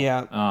about. So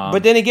yeah,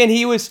 but then again,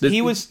 he was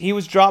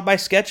dropped by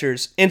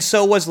Skechers, and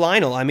so was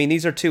Lionel. I mean,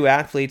 these are two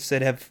athletes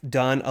that have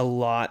done a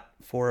lot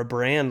for a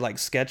brand like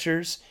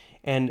Skechers,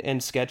 and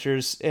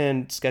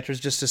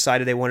Skechers just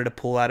decided they wanted to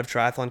pull out of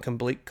triathlon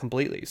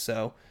completely.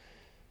 So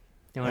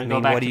they want to go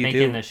back to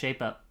making the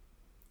Shape Up.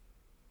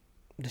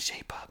 The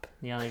Shape Up.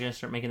 Yeah, they're going to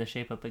start making the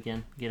Shape Up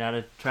again. Get out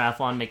of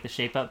triathlon, make the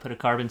Shape Up, put a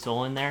carbon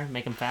sole in there,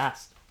 make them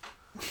fast.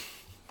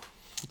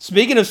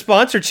 Speaking of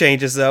sponsor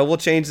changes, though, we'll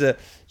change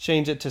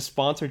it to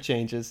sponsor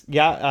changes.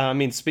 Yeah, I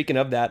mean, speaking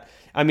of that,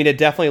 I mean, it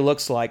definitely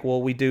looks like,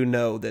 well, we do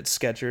know that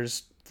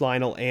Skechers,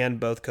 Lionel, and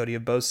both Cody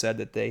have both said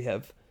that they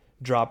have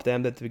dropped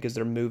them because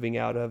they're moving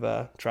out of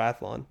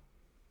triathlon.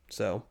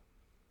 So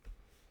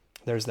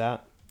there's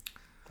that.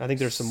 I think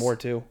there's some more,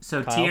 too.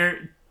 So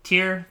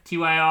Tier,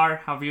 TYR,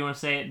 however you want to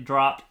say it,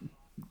 dropped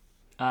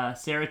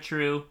Sarah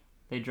True,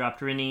 they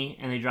dropped Rennie,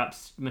 and they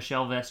dropped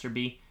Michelle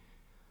Vesterby.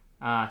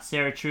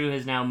 Sarah True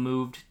has now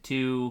moved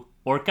to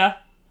Orca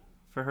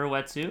for her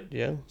wetsuit.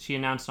 Yeah. She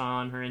announced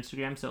on her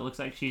Instagram, so it looks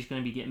like she's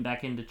going to be getting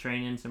back into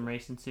training, some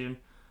racing soon.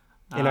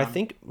 And I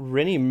think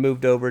Rennie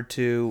moved over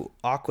to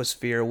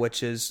Aquasphere,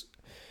 which is,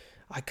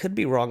 I could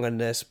be wrong on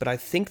this, but I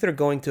think they're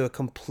going to a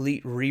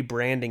complete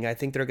rebranding. I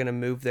think they're going to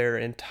move their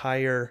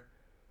entire...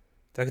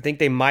 I think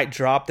they might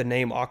drop the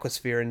name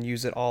Aquasphere and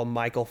use it all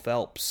Michael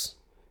Phelps.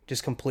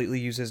 Just completely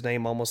use his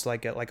name almost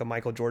like a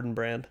Michael Jordan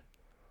brand.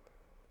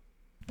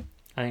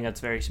 I think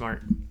that's very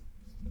smart.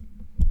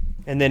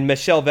 And then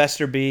Michelle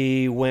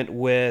Vesterby went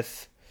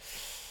with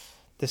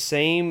the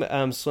same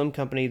swim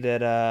company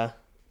that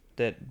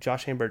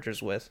Josh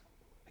Hamburger's with.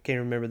 I can't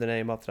remember the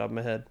name off the top of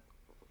my head.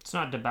 It's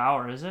not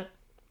DeBauer, is it?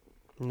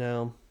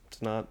 No,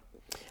 it's not.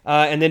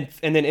 And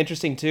then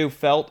interesting too,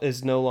 Felt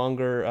is no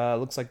longer.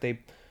 Looks like they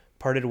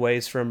parted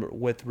ways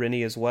with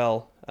Rennie as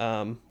well,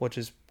 which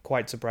is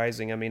quite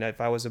surprising. I mean, if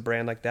I was a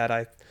brand like that,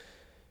 I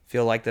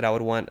feel like that I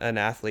would want an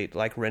athlete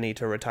like Rennie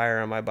to retire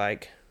on my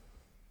bike.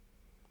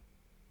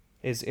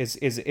 Is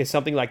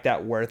something like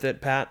that worth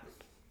it, Pat?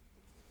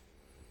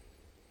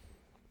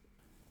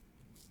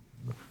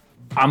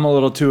 I'm a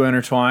little too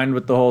intertwined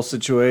with the whole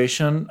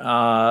situation,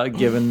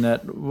 given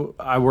that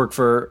I work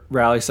for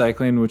Rally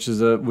Cycling, which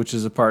is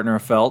a partner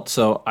of Felt.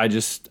 So I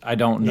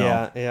don't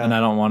know, and I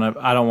don't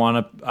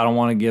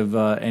want to give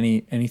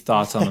any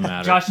thoughts on the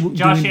matter.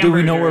 Josh do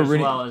we know where Hamburger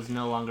as well is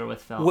no longer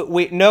with Felt.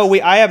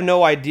 I have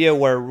no idea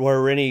where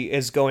Rennie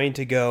is going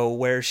to go,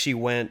 where she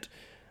went.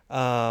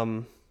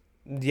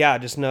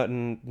 Just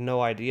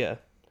no idea.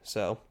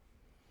 So,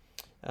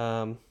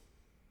 but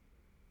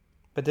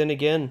then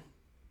again.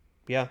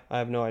 Yeah, I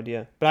have no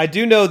idea. But I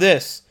do know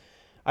this.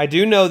 I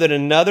do know that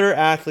another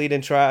athlete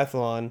in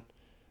triathlon,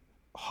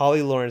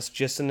 Holly Lawrence,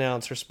 just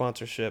announced her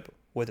sponsorship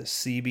with a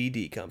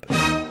CBD company.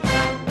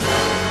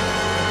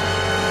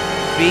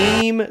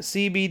 Beam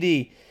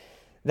CBD.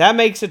 That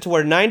makes it to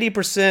where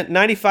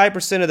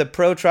 95% of the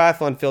pro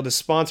triathlon field is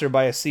sponsored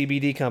by a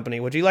CBD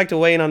company. Would you like to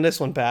weigh in on this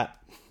one, Pat?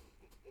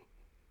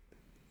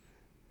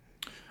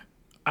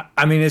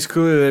 I mean, it's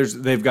clear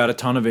they've got a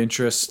ton of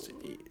interest.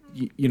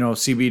 You know,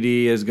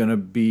 CBD is going to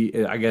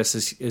be, I guess,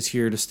 is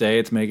here to stay.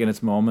 It's making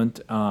its moment.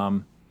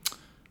 I've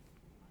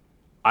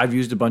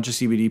used a bunch of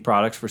CBD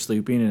products for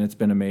sleeping, and it's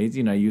been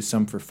amazing. I use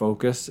some for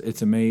focus.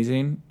 It's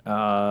amazing.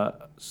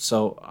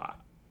 So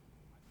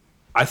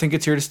I think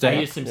it's here to stay. I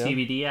used some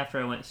CBD after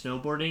I went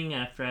snowboarding,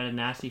 after I had a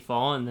nasty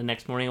fall, and the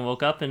next morning I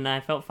woke up and I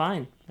felt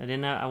fine.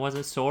 I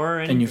wasn't sore or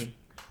anything.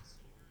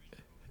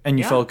 And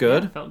you felt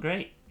good? Yeah, I felt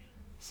great.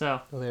 So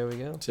well, there we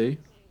go. See?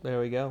 There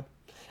we go.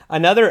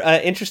 Another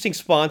interesting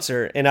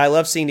sponsor, and I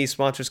love seeing these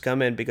sponsors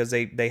come in because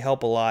they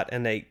help a lot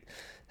and they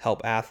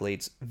help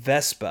athletes.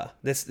 Vespa.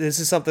 This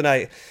is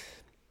something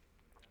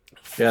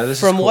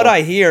from what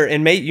I hear,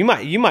 and you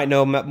might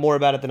know more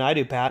about it than I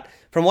do, Pat.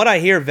 From what I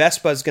hear,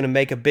 Vespa is going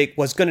to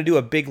was going to do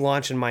a big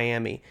launch in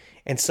Miami,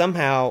 and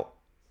somehow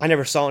I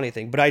never saw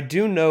anything. But I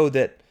do know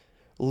that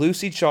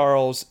Lucy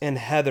Charles and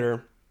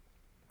Heather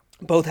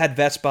both had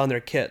Vespa on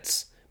their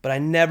kits, but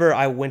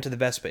I went to the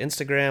Vespa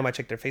Instagram. I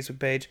checked their Facebook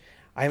page.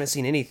 I haven't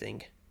seen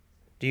anything.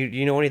 Do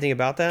you know anything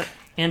about that?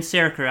 And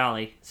Sarah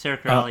Corrali. Sarah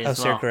Corrali as well.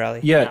 Sarah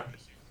Corrali.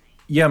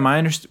 Yeah. My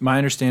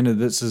understanding,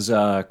 this is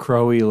a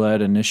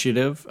Crowe-led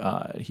initiative.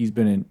 He's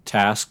been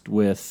tasked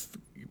with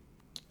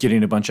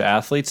getting a bunch of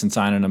athletes and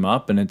signing them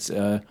up, and it's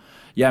they're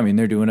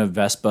doing a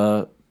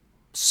Vespa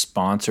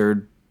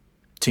sponsored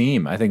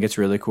team. I think it's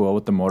really cool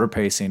with the motor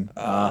pacing.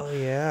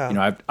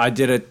 I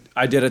did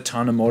a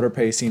ton of motor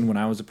pacing when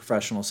I was a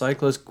professional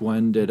cyclist.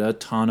 Gwen did a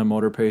ton of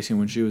motor pacing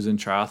when she was in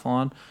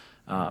triathlon.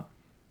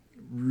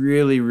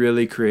 Really,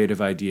 really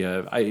creative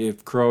idea.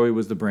 If Crowe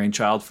was the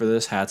brainchild for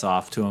this, hats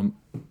off to him.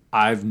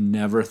 I've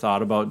never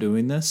thought about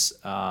doing this,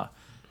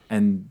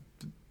 and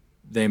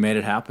they made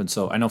it happen.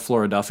 So I know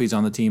Flora Duffy's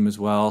on the team as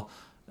well.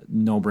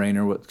 No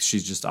brainer.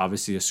 She's just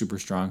obviously a super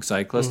strong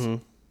cyclist.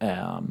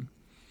 Mm-hmm.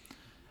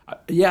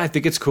 I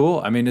think it's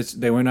cool. I mean,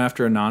 they went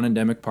after a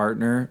non-endemic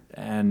partner,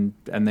 and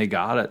they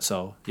got it.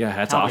 So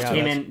hats off to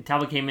them.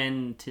 Talbot came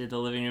into the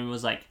living room and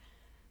was like,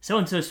 "So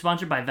and so is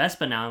sponsored by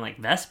Vespa now." I'm like,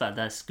 "Vespa,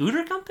 the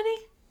scooter company?"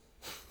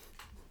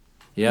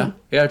 Yeah,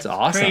 it's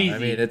awesome. Crazy. I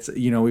mean, it's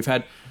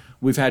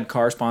we've had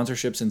car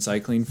sponsorships in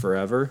cycling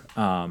forever,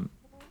 and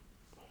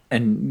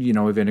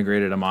we've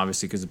integrated them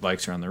obviously because the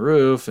bikes are on the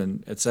roof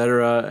and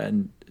etc.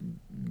 And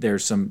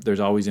there's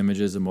always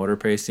images of motor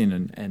pacing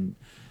and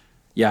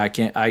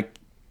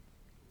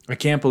I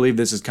can't believe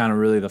this is kind of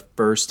really the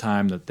first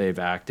time that they've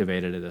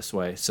activated it this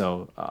way.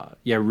 So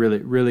really,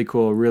 really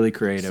cool, really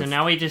creative. So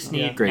now we just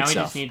need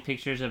stuff.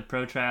 Pictures of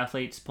pro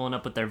triathletes pulling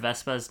up with their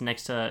Vespas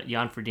next to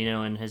Jan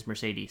Frodeno and his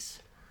Mercedes.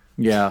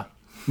 Yeah.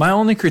 My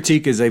only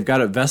critique is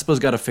Vespa's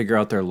got to figure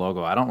out their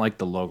logo. I don't like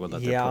the logo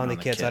that they're putting on the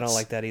kits. I don't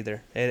like that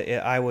either.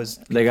 I was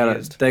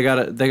confused. They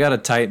gotta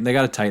tighten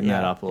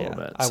that up a little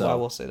bit. So. I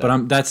will say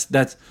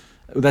that.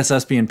 But that's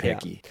us being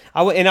picky.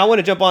 Yeah. I want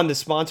to jump on the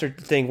sponsored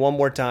thing one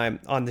more time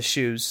on the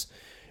shoes.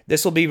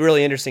 This will be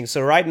really interesting.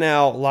 So right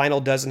now,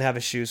 Lionel doesn't have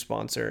a shoe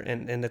sponsor,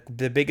 and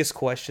the biggest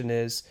question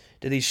is,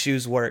 do these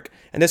shoes work?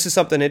 And this is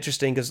something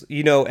interesting because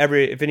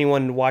if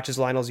anyone watches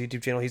Lionel's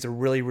YouTube channel, he's a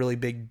really, really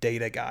big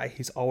data guy.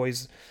 He's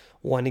always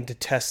wanting to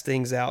test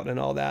things out and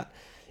all that.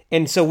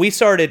 And so we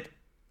started.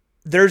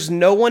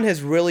 No one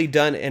has really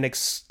done an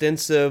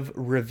extensive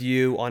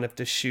review on if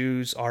the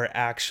shoes are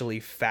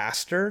actually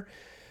faster.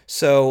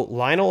 So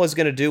Lionel is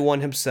going to do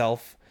one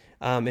himself.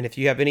 And if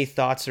you have any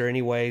thoughts or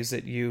any ways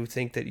that you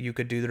think that you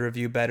could do the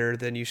review better,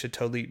 then you should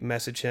totally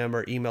message him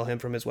or email him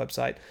from his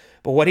website.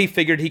 But what he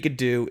figured he could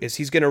do is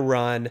he's going to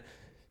run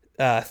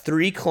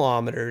 3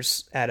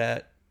 kilometers at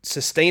a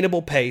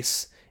sustainable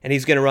pace, and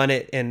he's going to run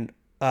it in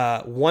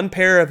one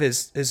pair of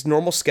his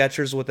normal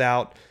Skechers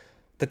without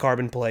the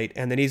carbon plate,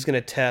 and then he's going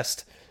to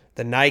test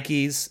the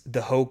Nikes,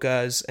 the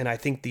Hokas, and I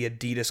think the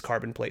Adidas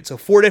carbon plate. So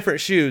 4 different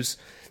shoes,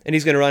 and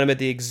he's going to run them at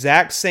the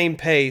exact same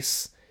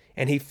pace.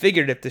 And he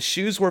figured if the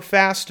shoes were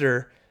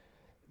faster,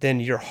 then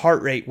your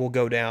heart rate will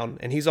go down.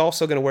 And he's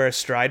also going to wear a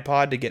stride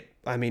pod to get,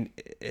 I mean,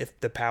 if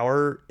the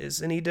power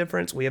is any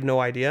difference, we have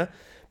no idea.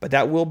 But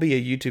that will be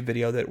a YouTube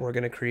video that we're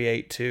going to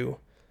create too.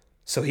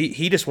 So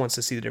he just wants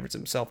to see the difference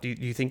himself. Do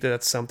you think that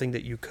that's something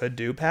that you could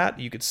do, Pat?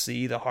 You could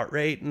see the heart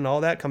rate and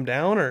all that come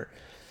down, or?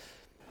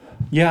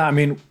 Yeah, I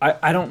mean,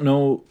 I don't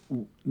know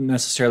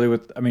necessarily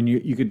with, I mean,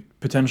 you could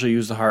potentially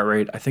use the heart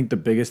rate. I think the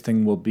biggest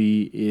thing will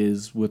be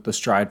is with the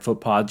stride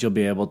foot pods, you'll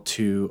be able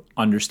to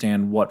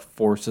understand what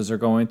forces are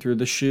going through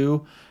the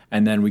shoe,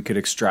 and then we could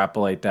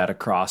extrapolate that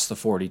across the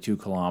 42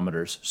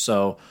 kilometers.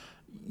 So,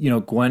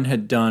 Gwen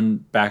had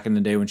done back in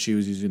the day when she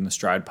was using the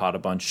stride pod a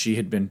bunch, she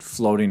had been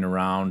floating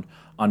around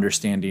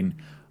understanding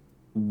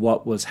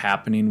what was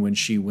happening when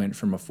she went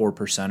from a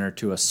 4%er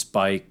to a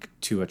spike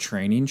to a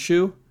training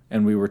shoe.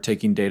 And we were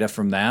taking data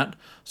from that.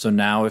 So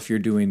now if you're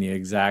doing the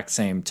exact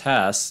same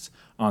test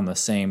on the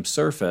same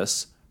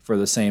surface for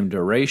the same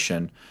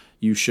duration,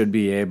 you should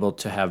be able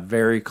to have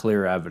very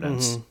clear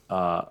evidence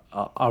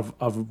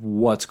of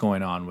what's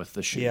going on with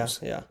the shoes.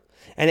 Yeah.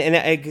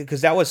 And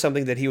because that was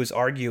something that he was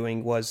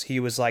arguing, was he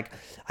was like,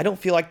 I don't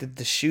feel like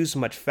the shoe's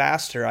much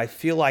faster. I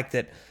feel like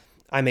that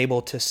I'm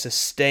able to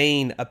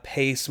sustain a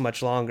pace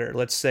much longer.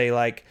 Let's say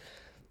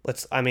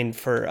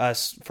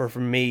for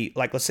me,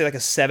 like let's say like a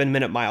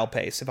 7-minute mile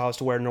pace. If I was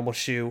to wear a normal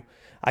shoe,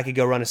 I could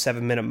go run a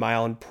 7-minute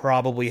mile and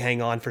probably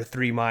hang on for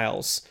 3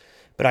 miles.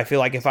 But I feel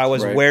like if I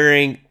was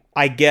wearing,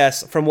 I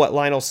guess from what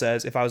Lionel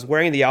says, if I was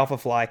wearing the Alpha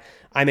Fly,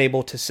 I'm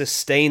able to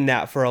sustain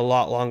that for a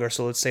lot longer.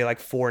 So let's say like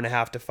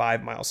 4.5 to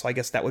 5 miles. So I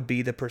guess that would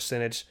be the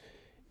percentage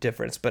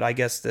difference. But I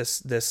guess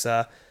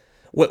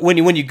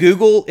when you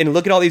Google and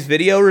look at all these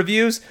video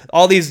reviews,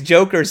 all these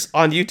jokers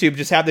on YouTube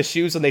just have the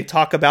shoes and they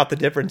talk about the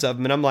difference of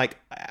them. And I'm like,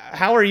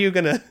 how are you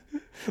going to...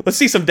 Let's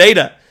see some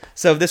data.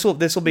 So this will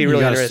be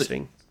really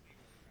interesting.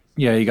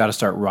 You got to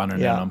start running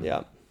in them.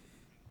 Yeah.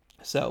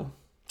 So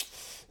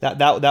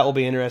that will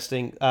be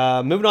interesting.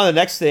 Moving on to the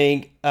next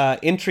thing,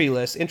 entry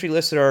lists. Entry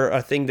lists are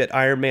a thing that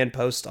Ironman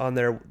posts on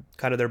their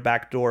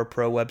backdoor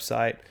pro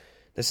website.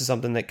 This is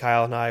something that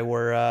Kyle and I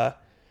were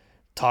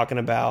talking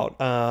about.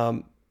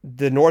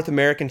 The North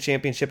American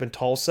Championship in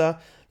Tulsa,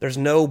 there's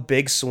no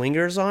big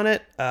swingers on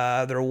it.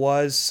 There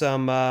was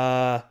some,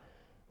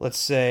 let's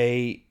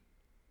say,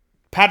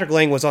 Patrick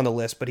Lang was on the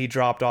list, but he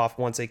dropped off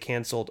once they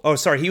canceled. Oh,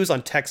 sorry, he was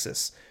on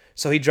Texas,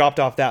 so he dropped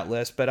off that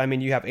list. But, I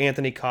mean, you have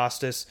Anthony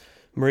Costas,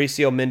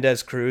 Mauricio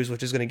Mendez-Cruz,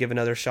 which is going to give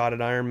another shot at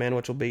Ironman,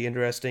 which will be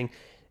interesting,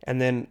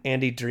 and then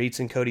Andy Dreitz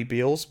and Cody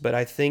Beals. But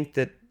I think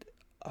that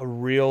a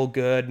real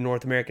good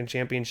North American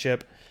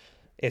Championship,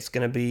 it's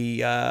going to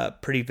be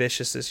pretty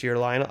vicious this year.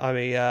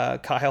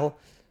 Kyle,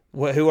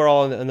 who are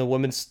all in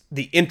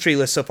the entry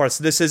list so far?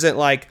 So this isn't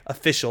like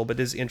official, but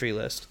this is entry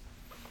list.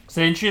 So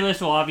the entry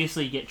list will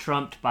obviously get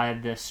trumped by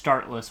the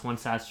start list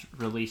once that's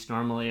released,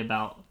 normally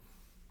about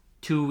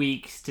 2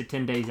 weeks to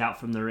 10 days out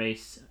from the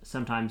race,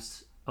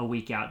 sometimes a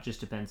week out, just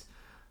depends.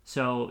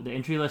 So the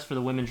entry list for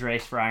the women's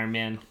race for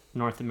Ironman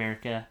North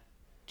America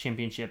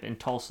Championship in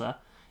Tulsa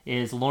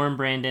is Lauren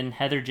Brandon,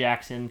 Heather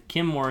Jackson,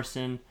 Kim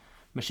Morrison,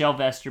 Michelle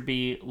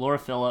Vesterby, Laura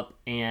Phillip,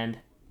 and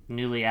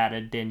newly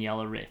added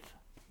Daniela Riff.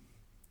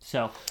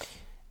 So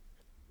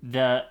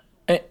go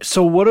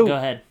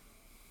ahead.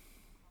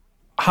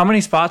 How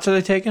many spots are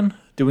they taking?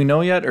 Do we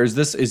know yet, or is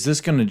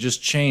this going to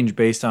just change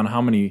based on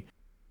how many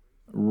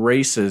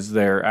races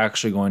they're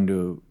actually going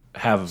to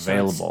have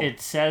available? So it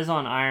says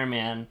on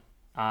Ironman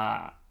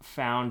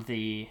found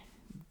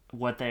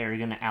what they are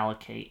going to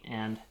allocate,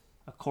 and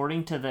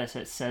according to this,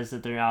 it says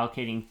that they're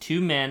allocating 2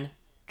 men,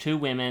 2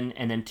 women,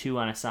 and then 2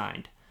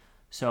 unassigned.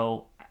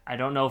 So I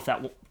don't know if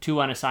that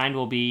 2 unassigned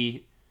will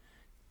be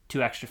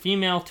 2 extra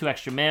female, 2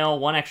 extra male,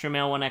 1 extra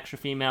male, 1 extra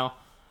female,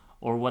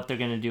 or what they're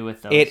going to do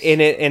with those.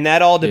 And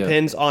that all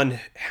depends on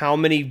how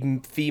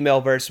many female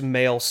versus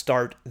male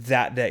start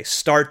that day.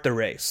 Start the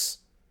race.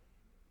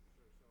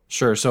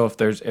 Sure. So if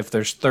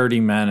there's 30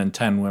 men and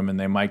 10 women,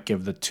 they might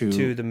give the 2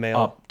 to the male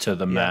up to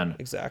the men.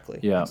 Exactly.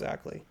 Yeah.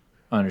 Exactly.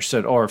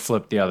 Understood. Or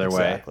flip the other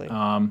way. Exactly.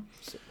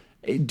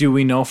 Do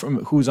we know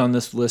from who's on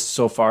this list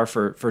so far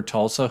for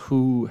Tulsa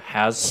who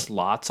has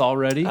slots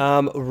already?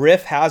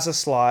 Riff has a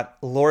slot.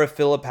 Laura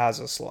Phillip has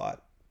a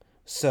slot.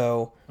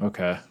 So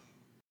okay.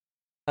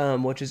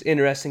 Which is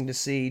interesting to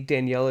see.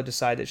 Daniela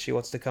decide that she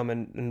wants to come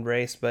and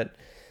race, but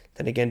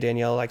then again,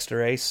 Daniela likes to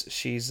race.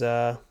 She's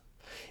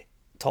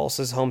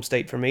Tulsa's home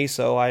state for me,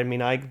 so I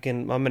mean,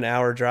 I'm an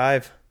hour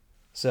drive,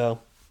 so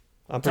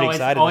I'm pretty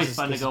excited. It's always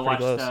fun to go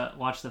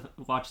watch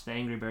the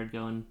Angry Bird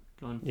go and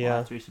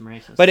fly through some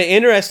races. But an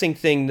interesting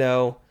thing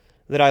though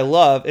that I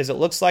love is it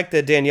looks like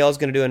that Danielle's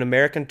going to do an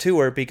American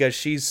tour because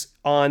she's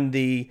on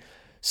the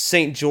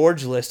St.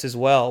 George list as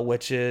well,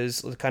 which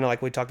is kind of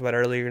like we talked about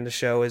earlier in the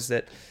show. Is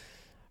that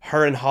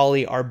her and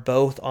Holly are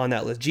both on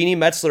that list. Jeannie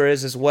Metzler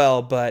is as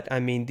well, but I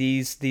mean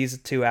these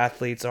two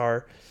athletes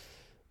are,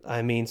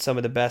 I mean, some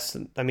of the best.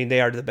 I mean, they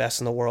are the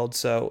best in the world.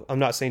 So I'm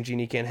not saying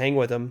Jeannie can't hang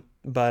with them,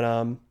 but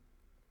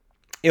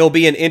it'll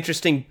be an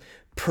interesting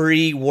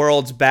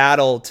pre-Worlds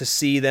battle to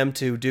see them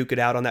two duke it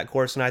out on that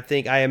course. And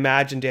I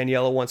imagine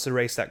Daniela wants to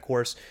race that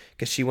course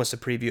because she wants to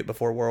preview it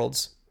before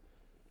Worlds.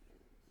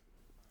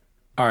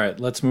 All right,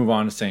 let's move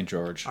on to St.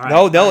 George. All right.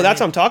 No,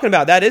 that's what I'm talking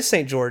about. That is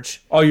St.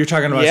 George. Oh, you're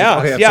talking about Yeah,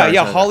 okay, yeah.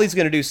 sorry. Holly's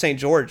going to do St.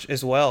 George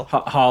as well.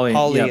 Holly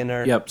yep, and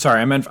her. Yep. Sorry,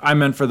 I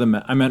meant for the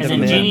men. I meant And for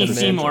the then men. Jeannie the men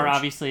Seymour, George.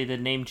 obviously the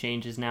name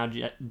change is now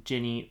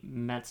Jenny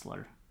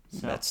Metzler.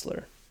 So.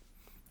 Metzler.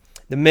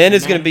 The men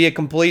is going to be a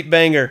complete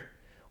banger.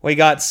 We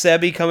got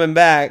Sebi coming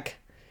back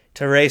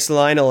to race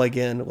Lionel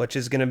again, which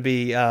is going to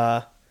be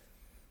a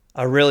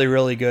really,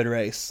 really good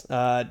race.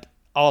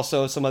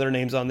 Also, some other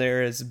names on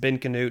there is Ben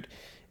Canute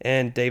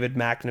and David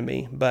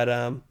McNamee. But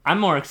I'm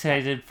more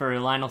excited for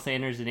Lionel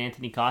Sanders and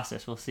Anthony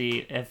Costas. We'll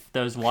see if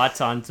those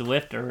Watts on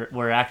Zwift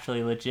were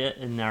actually legit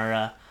in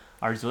our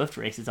Zwift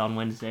races on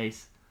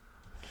Wednesdays.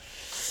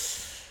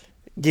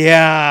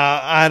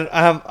 yeah,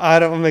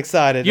 I'm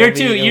excited. You're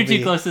It'll too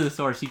be- close to the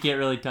source. You can't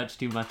really touch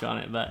too much on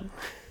it, but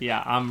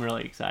yeah, I'm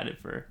really excited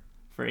for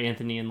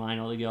Anthony and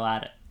Lionel to go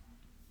at it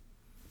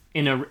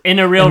in a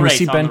real And we race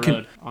see on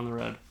Ben the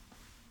road.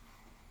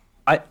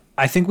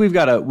 I think we've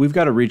got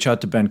to reach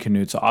out to Ben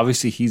Canute. So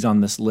obviously he's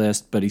on this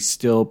list, but he's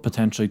still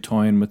potentially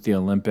toying with the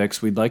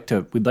Olympics. We'd like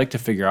to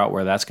figure out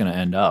where that's going to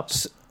end up.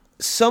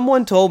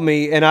 Someone told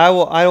me, and I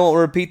won't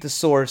repeat the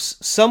source.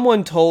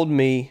 Someone told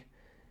me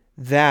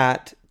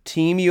that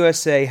Team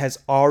USA has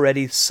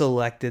already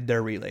selected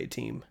their relay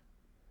team.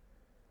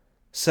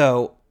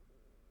 So,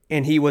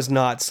 and he was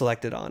not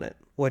selected on it,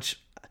 which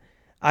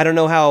I don't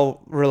know how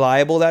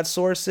reliable that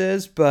source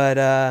is, but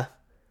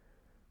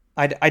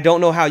I don't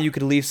know how you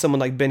could leave someone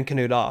like Ben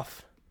Canute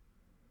off.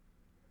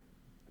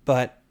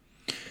 But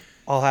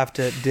I'll have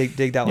to dig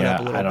that one up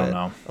a little bit. I don't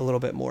know. A little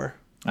bit more.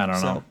 I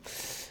don't know.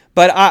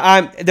 But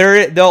I'm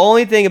there. The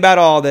only thing about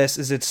all this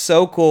is it's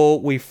so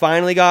cool. We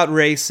finally got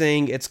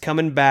racing. It's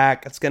coming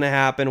back. It's gonna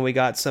happen. We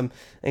got some.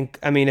 And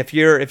I mean, if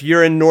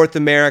you're in North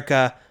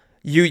America,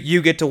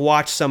 you get to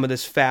watch some of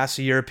this fast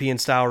European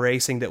style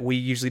racing that we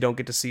usually don't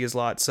get to see as a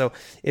lot. So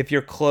if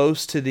you're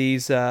close to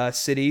these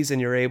cities and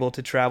you're able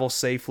to travel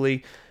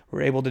safely,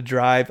 we're able to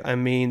drive. I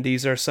mean,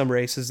 these are some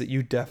races that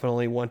you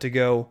definitely want to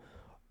go.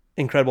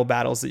 Incredible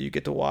battles that you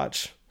get to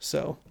watch.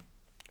 So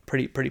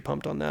pretty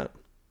pumped on that.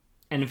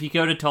 And if you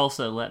go to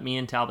Tulsa, let me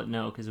and Talbot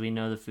know because we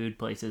know the food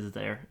places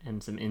there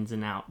and some ins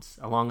and outs,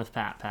 along with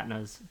Pat. Pat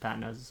knows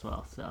as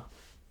well. So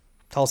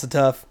Tulsa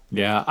tough.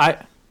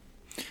 Yeah,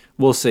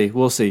 we'll see.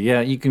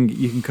 Yeah, you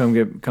can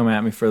come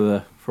at me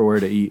for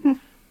where to eat.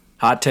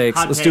 Hot takes.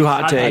 Let's do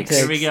hot takes.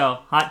 Here we go.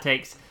 Hot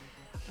takes.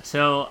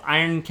 So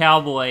Iron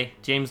Cowboy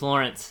James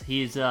Lawrence,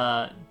 he's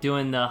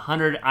doing the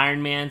 100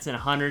 Ironmans in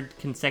 100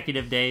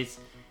 consecutive days.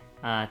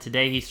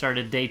 Today he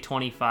started day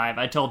 25.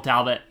 I told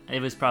Talbot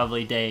it was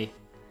probably day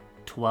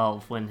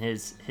 12 when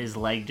his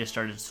leg just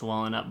started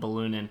swelling up,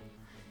 ballooning,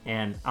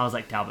 and I was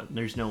like, Talbot,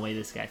 there's no way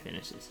this guy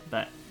finishes.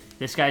 But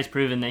this guy's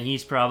proven that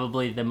he's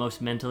probably the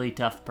most mentally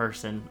tough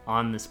person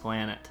on this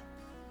planet.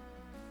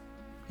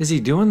 Is he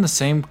doing the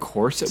same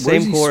course?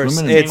 Same course.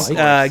 It's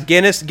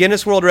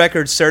Guinness World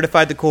Records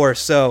certified the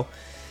course. So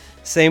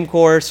same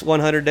course,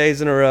 100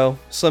 days in a row,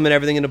 swimming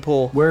everything in the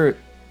pool. Where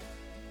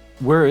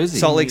is he?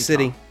 Salt Lake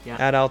City, Yeah.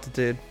 at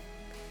altitude.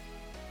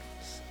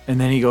 And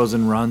then he goes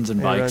and runs and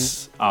Yeah,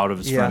 bikes out of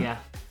his front. Yeah,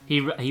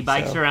 he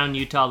bikes around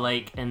Utah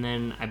Lake, and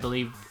then I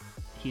believe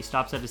he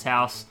stops at his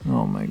house.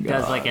 Oh my god.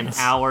 Does like an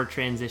hour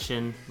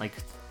transition, like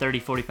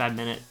 30-45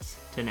 minutes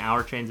to an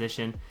hour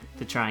transition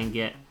to try and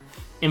get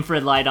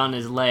infrared light on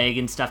his leg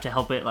and stuff to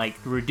help it like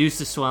reduce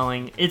the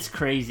swelling. It's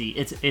crazy.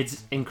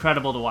 It's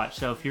incredible to watch.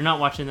 So if you're not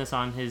watching this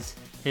on his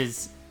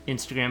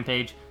Instagram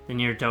page, then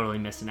you're totally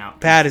missing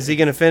out. Pat, is he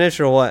going to finish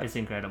or what? It's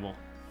incredible.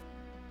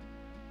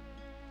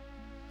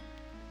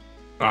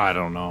 I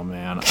don't know,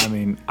 man. I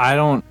mean, I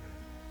don't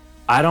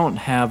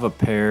have a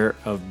pair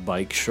of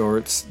bike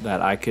shorts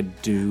that I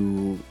could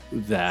do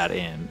that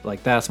in.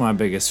 Like, that's my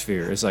biggest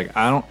fear. It's like,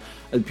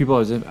 people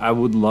always, I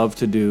would love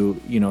to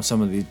do,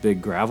 some of these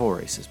big gravel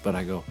races, but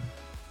I go,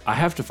 I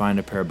have to find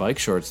a pair of bike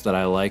shorts that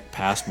I like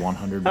past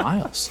 100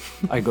 miles.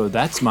 I go,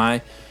 that's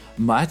my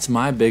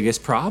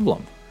biggest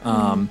problem.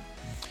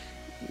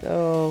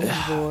 Oh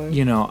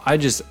boy. I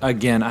just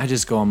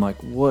go, I'm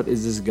like, what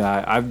is this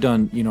guy? I've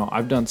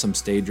done some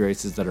stage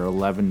races that are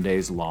 11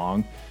 days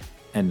long,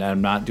 and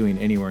I'm not doing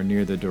anywhere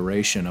near the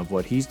duration of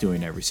what he's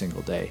doing every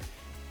single day.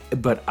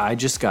 But I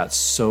just got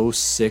so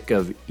sick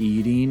of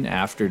eating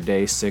after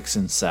day 6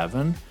 and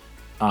 7.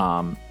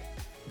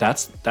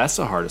 That's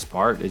the hardest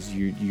part is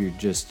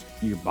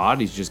your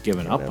body's just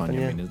giving up on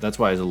you. I mean, that's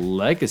why his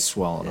leg is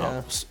swelling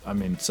up. I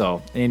mean,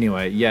 so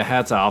anyway, yeah,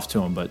 hats off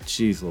to him. But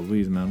geez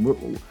Louise, man,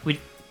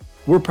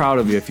 we're proud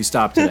of you if you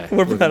stop today.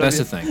 That's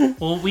the thing.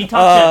 Well, we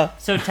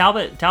talked so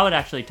Talbot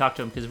actually talked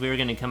to him because we were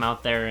going to come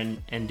out there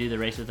and do the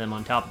race with him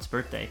on Talbot's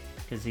birthday.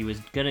 because he was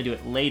going to do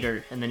it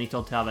later, and then he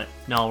told Talbot,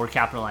 no, we're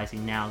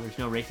capitalizing now. There's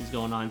no races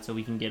going on, so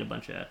we can get a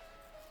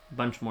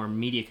bunch more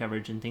media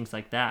coverage and things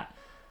like that.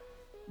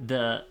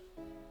 The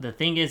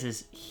thing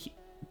is he,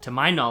 to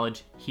my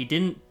knowledge, he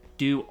didn't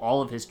do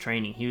all of his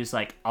training. He was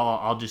like,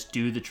 I'll just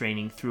do the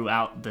training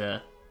throughout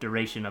the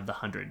duration of the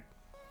 100,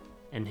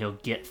 and he'll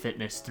get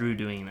fitness through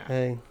doing that.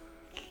 Hey,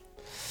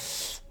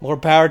 more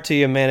power to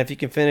you, man. If you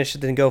can finish it,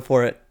 then go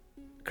for it.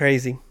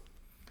 Crazy.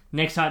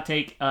 Next hot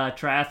take,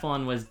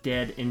 triathlon was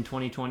dead in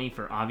 2020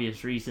 for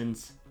obvious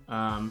reasons.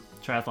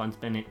 Triathlon's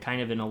been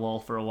kind of in a lull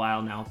for a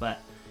while now, but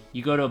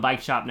you go to a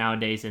bike shop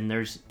nowadays and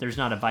there's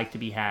not a bike to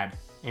be had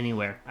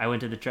anywhere. I went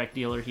to the Trek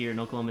dealer here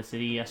in Oklahoma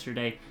City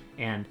yesterday,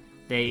 and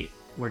they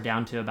were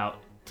down to about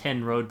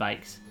 10 road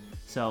bikes.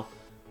 So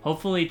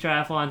hopefully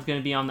triathlon's going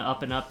to be on the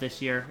up and up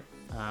this year.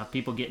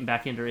 People getting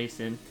back into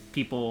racing,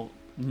 people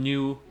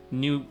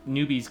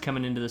newbies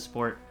coming into the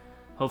sport,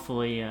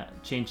 hopefully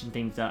changing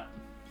things up.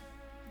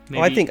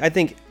 Well, I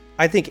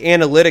think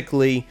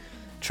analytically,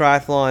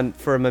 triathlon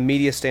from a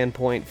media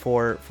standpoint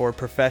for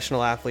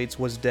professional athletes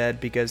was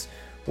dead, because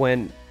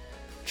when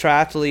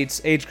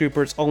triathletes, age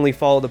groupers only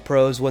follow the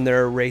pros when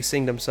they're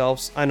racing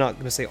themselves. I'm not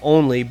going to say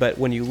only, but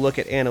when you look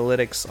at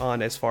analytics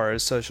on as far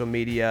as social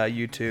media,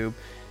 YouTube,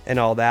 and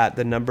all that,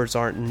 the numbers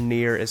aren't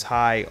near as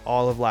high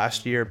all of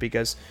last year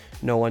because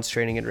no one's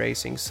training and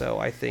racing. So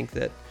I think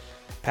that,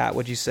 Pat,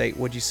 would you say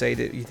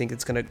that you think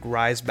it's going to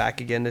rise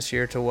back again this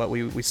year to what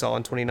we saw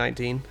in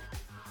 2019?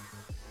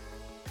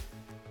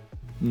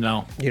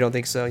 No. You don't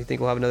think so? You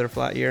think we'll have another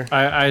flat year?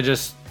 I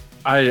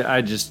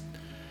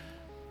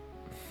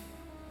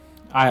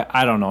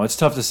don't know. It's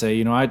tough to say.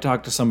 You know, I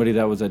talked to somebody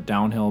that was at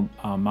Downhill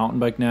Mountain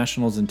Bike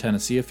Nationals in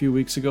Tennessee a few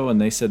weeks ago, and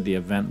they said the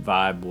event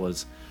vibe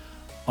was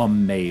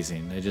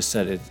amazing. They just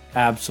said it's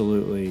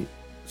absolutely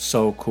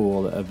so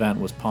cool. The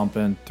event was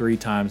pumping 3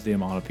 times the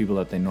amount of people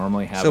that they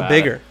normally have. So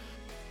bigger.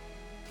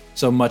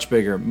 So much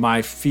bigger.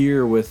 My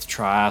fear with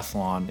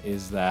triathlon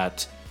is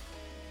that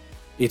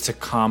it's a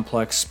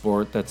complex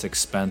sport that's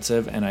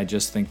expensive, and I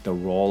just think the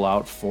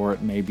rollout for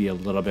it may be a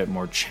little bit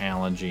more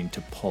challenging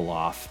to pull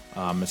off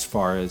as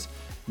far as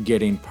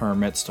getting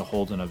permits to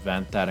hold an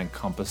event that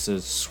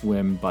encompasses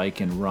swim,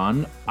 bike, and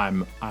run.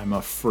 I'm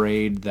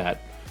afraid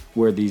that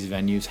where these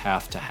venues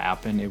have to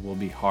happen, it will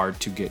be hard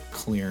to get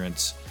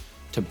clearance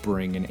to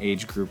bring an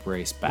age group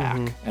race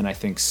back. And I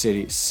think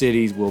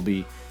cities will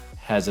be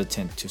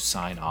hesitant to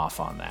sign off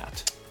on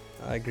that.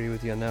 I agree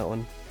with you on that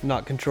one.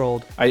 Not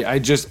controlled. I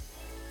just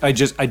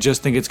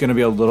think it's going to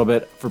be a little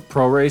bit, for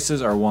pro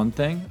races are one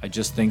thing. I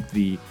just think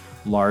the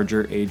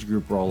larger age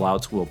group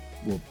rollouts will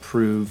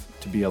prove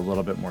to be a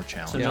little bit more So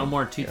challenging. no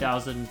more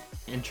 2,000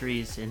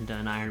 entries into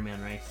an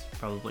Ironman race,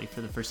 probably,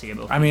 for the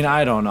foreseeable future. I mean,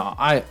 I don't know.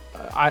 I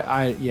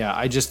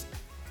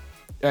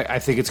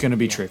think it's going to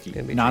be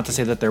tricky. Not to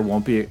say that there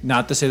won't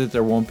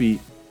be,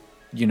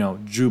 you know,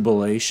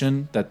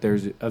 jubilation that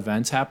there's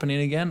events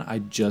happening again. I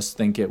just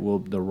think the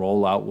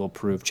rollout will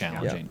prove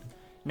challenging. Yeah.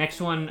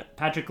 Next one,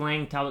 Patrick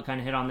Lang. Talbot kind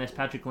of hit on this.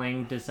 Patrick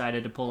Lang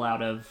decided to pull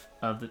out of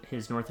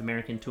his North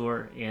American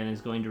tour and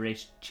is going to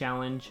race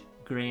Challenge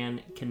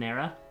Gran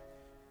Canaria.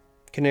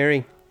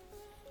 Canary.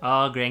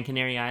 Gran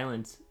Canary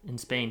Islands in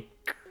Spain.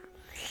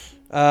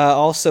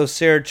 Also,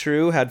 Sarah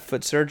True had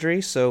foot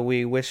surgery, so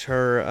we wish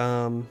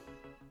her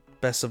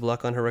best of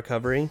luck on her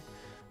recovery.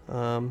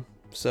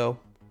 So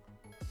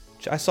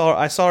I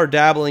saw her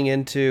dabbling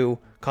into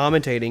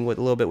commentating with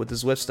a little bit with the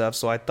Zwift stuff,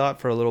 so I thought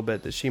for a little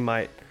bit that she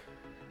might,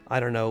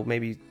 I don't know,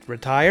 maybe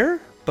retire,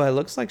 but it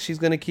looks like she's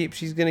gonna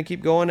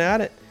keep going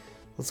at it.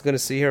 Let's gonna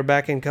see her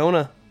back in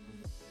Kona.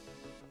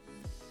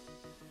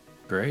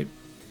 Great.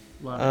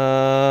 Love it.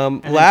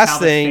 And then Last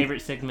Talbot's thing,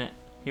 favorite segment.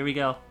 Here we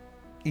go.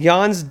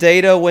 Jan's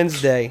Data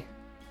Wednesday.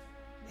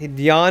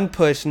 Jan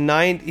pushed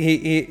 9.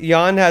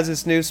 Jan has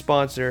his new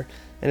sponsor,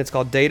 and it's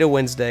called Data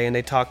Wednesday, and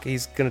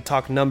he's gonna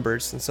talk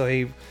numbers, and so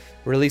he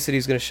released it.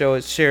 He's gonna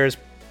share his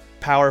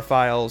power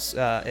files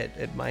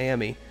at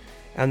Miami.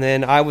 And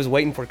then I was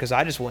waiting for it because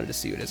I just wanted to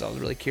see what it is. I was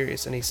really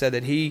curious. And he said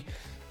that he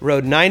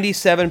rode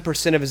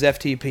 97% of his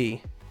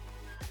FTP.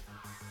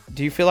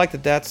 Do you feel like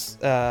that's...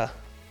 But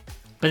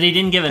he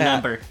didn't give a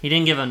number. He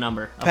didn't give a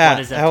number of Pat, what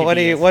his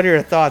FTP is. what are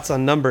your thoughts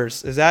on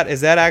numbers? Is that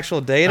actual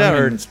data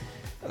or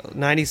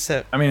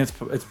 97? I mean, it's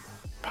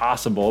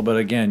possible, but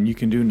again, you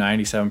can do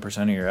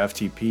 97% of your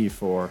FTP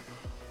for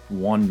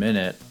 1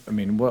 minute. I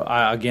mean,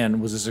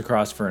 was this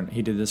across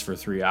he did this for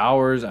 3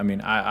 hours? I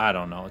mean, I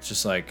don't know. It's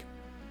just like,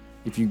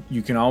 if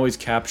you can always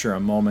capture a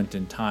moment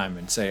in time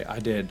and say, I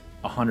did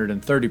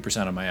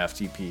 130% of my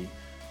FTP.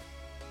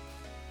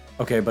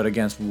 Okay, but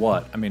against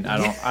what? I mean,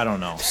 I don't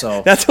know.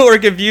 So that's what we're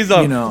confused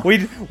on. You know,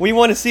 we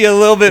want to see a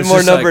little bit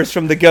more numbers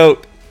from the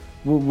GOAT.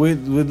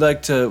 We'd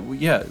like to,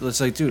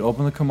 let's like, dude,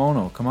 open the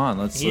kimono. Come on,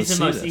 let's see this.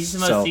 He's the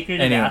most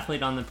secretive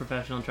athlete on the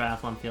professional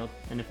triathlon field.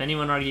 And if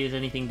anyone argues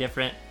anything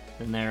different,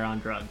 then they're on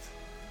drugs.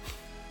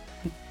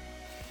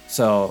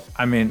 So,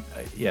 I mean,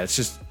 it's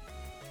just,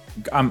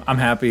 I'm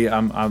happy.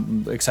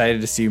 I'm excited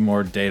to see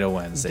more Data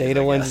Wednesday.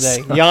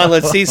 Jan,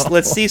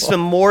 let's see some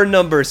more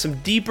numbers, some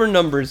deeper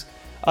numbers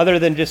other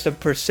than just a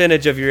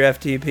percentage of your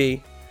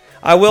FTP.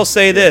 I will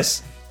say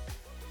this.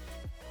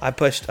 I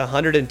pushed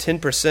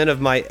 110% of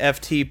my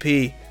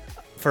FTP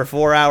for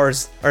 4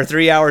 hours or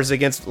 3 hours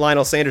against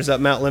Lionel Sanders up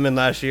Mount Lemon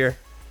last year.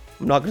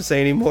 I'm not going to say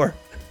anymore.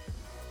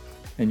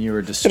 And you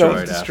were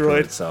destroyed,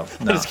 destroyed. afterwards. So,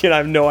 I'm just kidding. I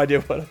have no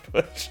idea what I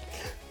pushed.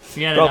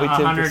 You had Probably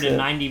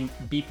 190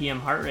 BPM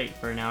heart rate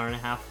for an hour and a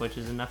half, which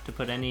is enough to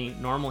put any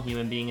normal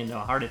human being into a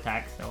heart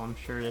attack. So I'm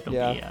sure it'll be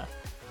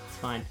it's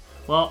fine.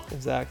 Well,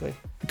 exactly.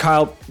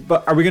 Kyle,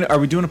 but are we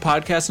doing a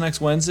podcast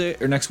next Wednesday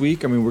or next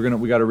week? I mean,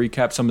 we got to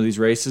recap some of these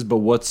races, but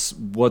what's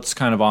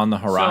kind of on the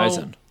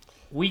horizon? So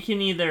we can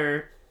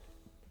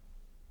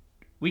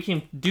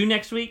do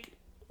next week,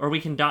 or we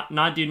can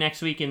not do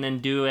next week and then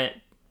do it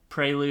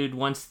prelude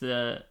once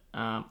the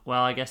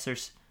I guess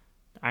there's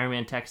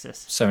Ironman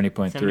Texas.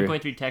 70.3.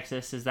 70.3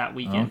 Texas is that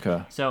weekend.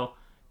 Okay. So,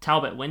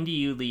 Talbot, when do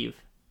you leave?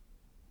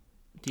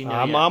 Do you know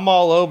I'm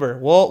all over.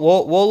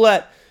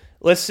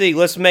 Let's see.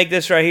 Let's make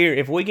this right here.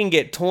 If we can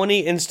get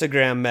 20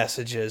 Instagram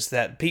messages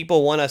that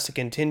people want us to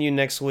continue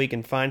next week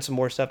and find some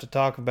more stuff to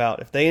talk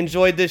about. If they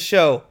enjoyed this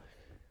show,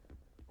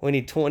 we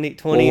need 20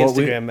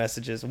 Instagram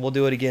messages. We'll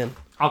do it again.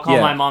 I'll call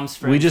my mom's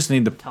friend. We just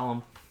need to tell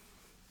them.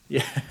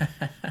 Yeah.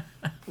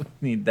 We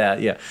need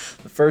that. Yeah.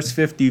 The first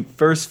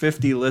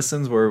 50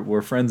 listens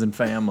we're friends and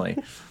family.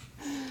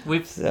 We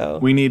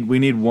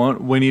need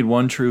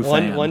one true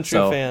fan. One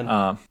true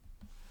fan.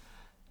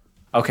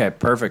 Okay,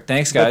 perfect.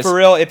 Thanks, guys. But for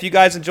real, if you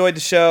guys enjoyed the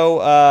show,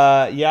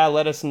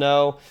 let us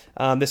know.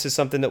 This is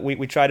something that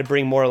we try to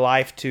bring more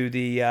life to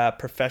the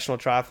professional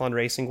triathlon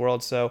racing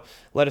world. So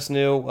let us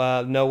know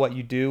what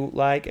you do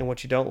like and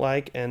what you don't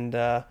like, and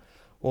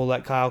we'll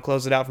let Kyle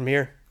close it out from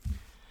here.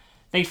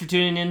 Thanks for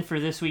tuning in for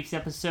this week's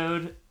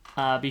episode.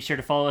 Be sure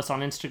to follow us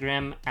on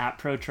Instagram at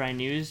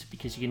ProTriNews,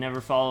 because you can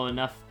never follow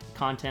enough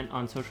content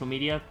on social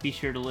media. Be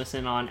sure to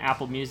listen on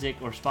Apple Music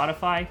or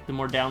Spotify. The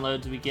more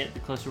downloads we get, the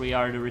closer we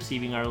are to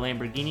receiving our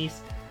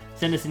Lamborghinis.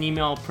 Send us an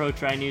email,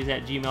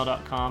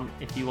 protrinews@gmail.com,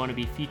 if you want to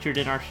be featured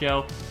in our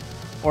show,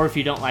 or if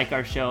you don't like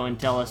our show and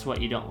tell us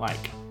what you don't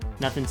like.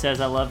 Nothing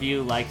says I love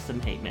you like some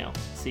hate mail.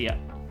 See ya.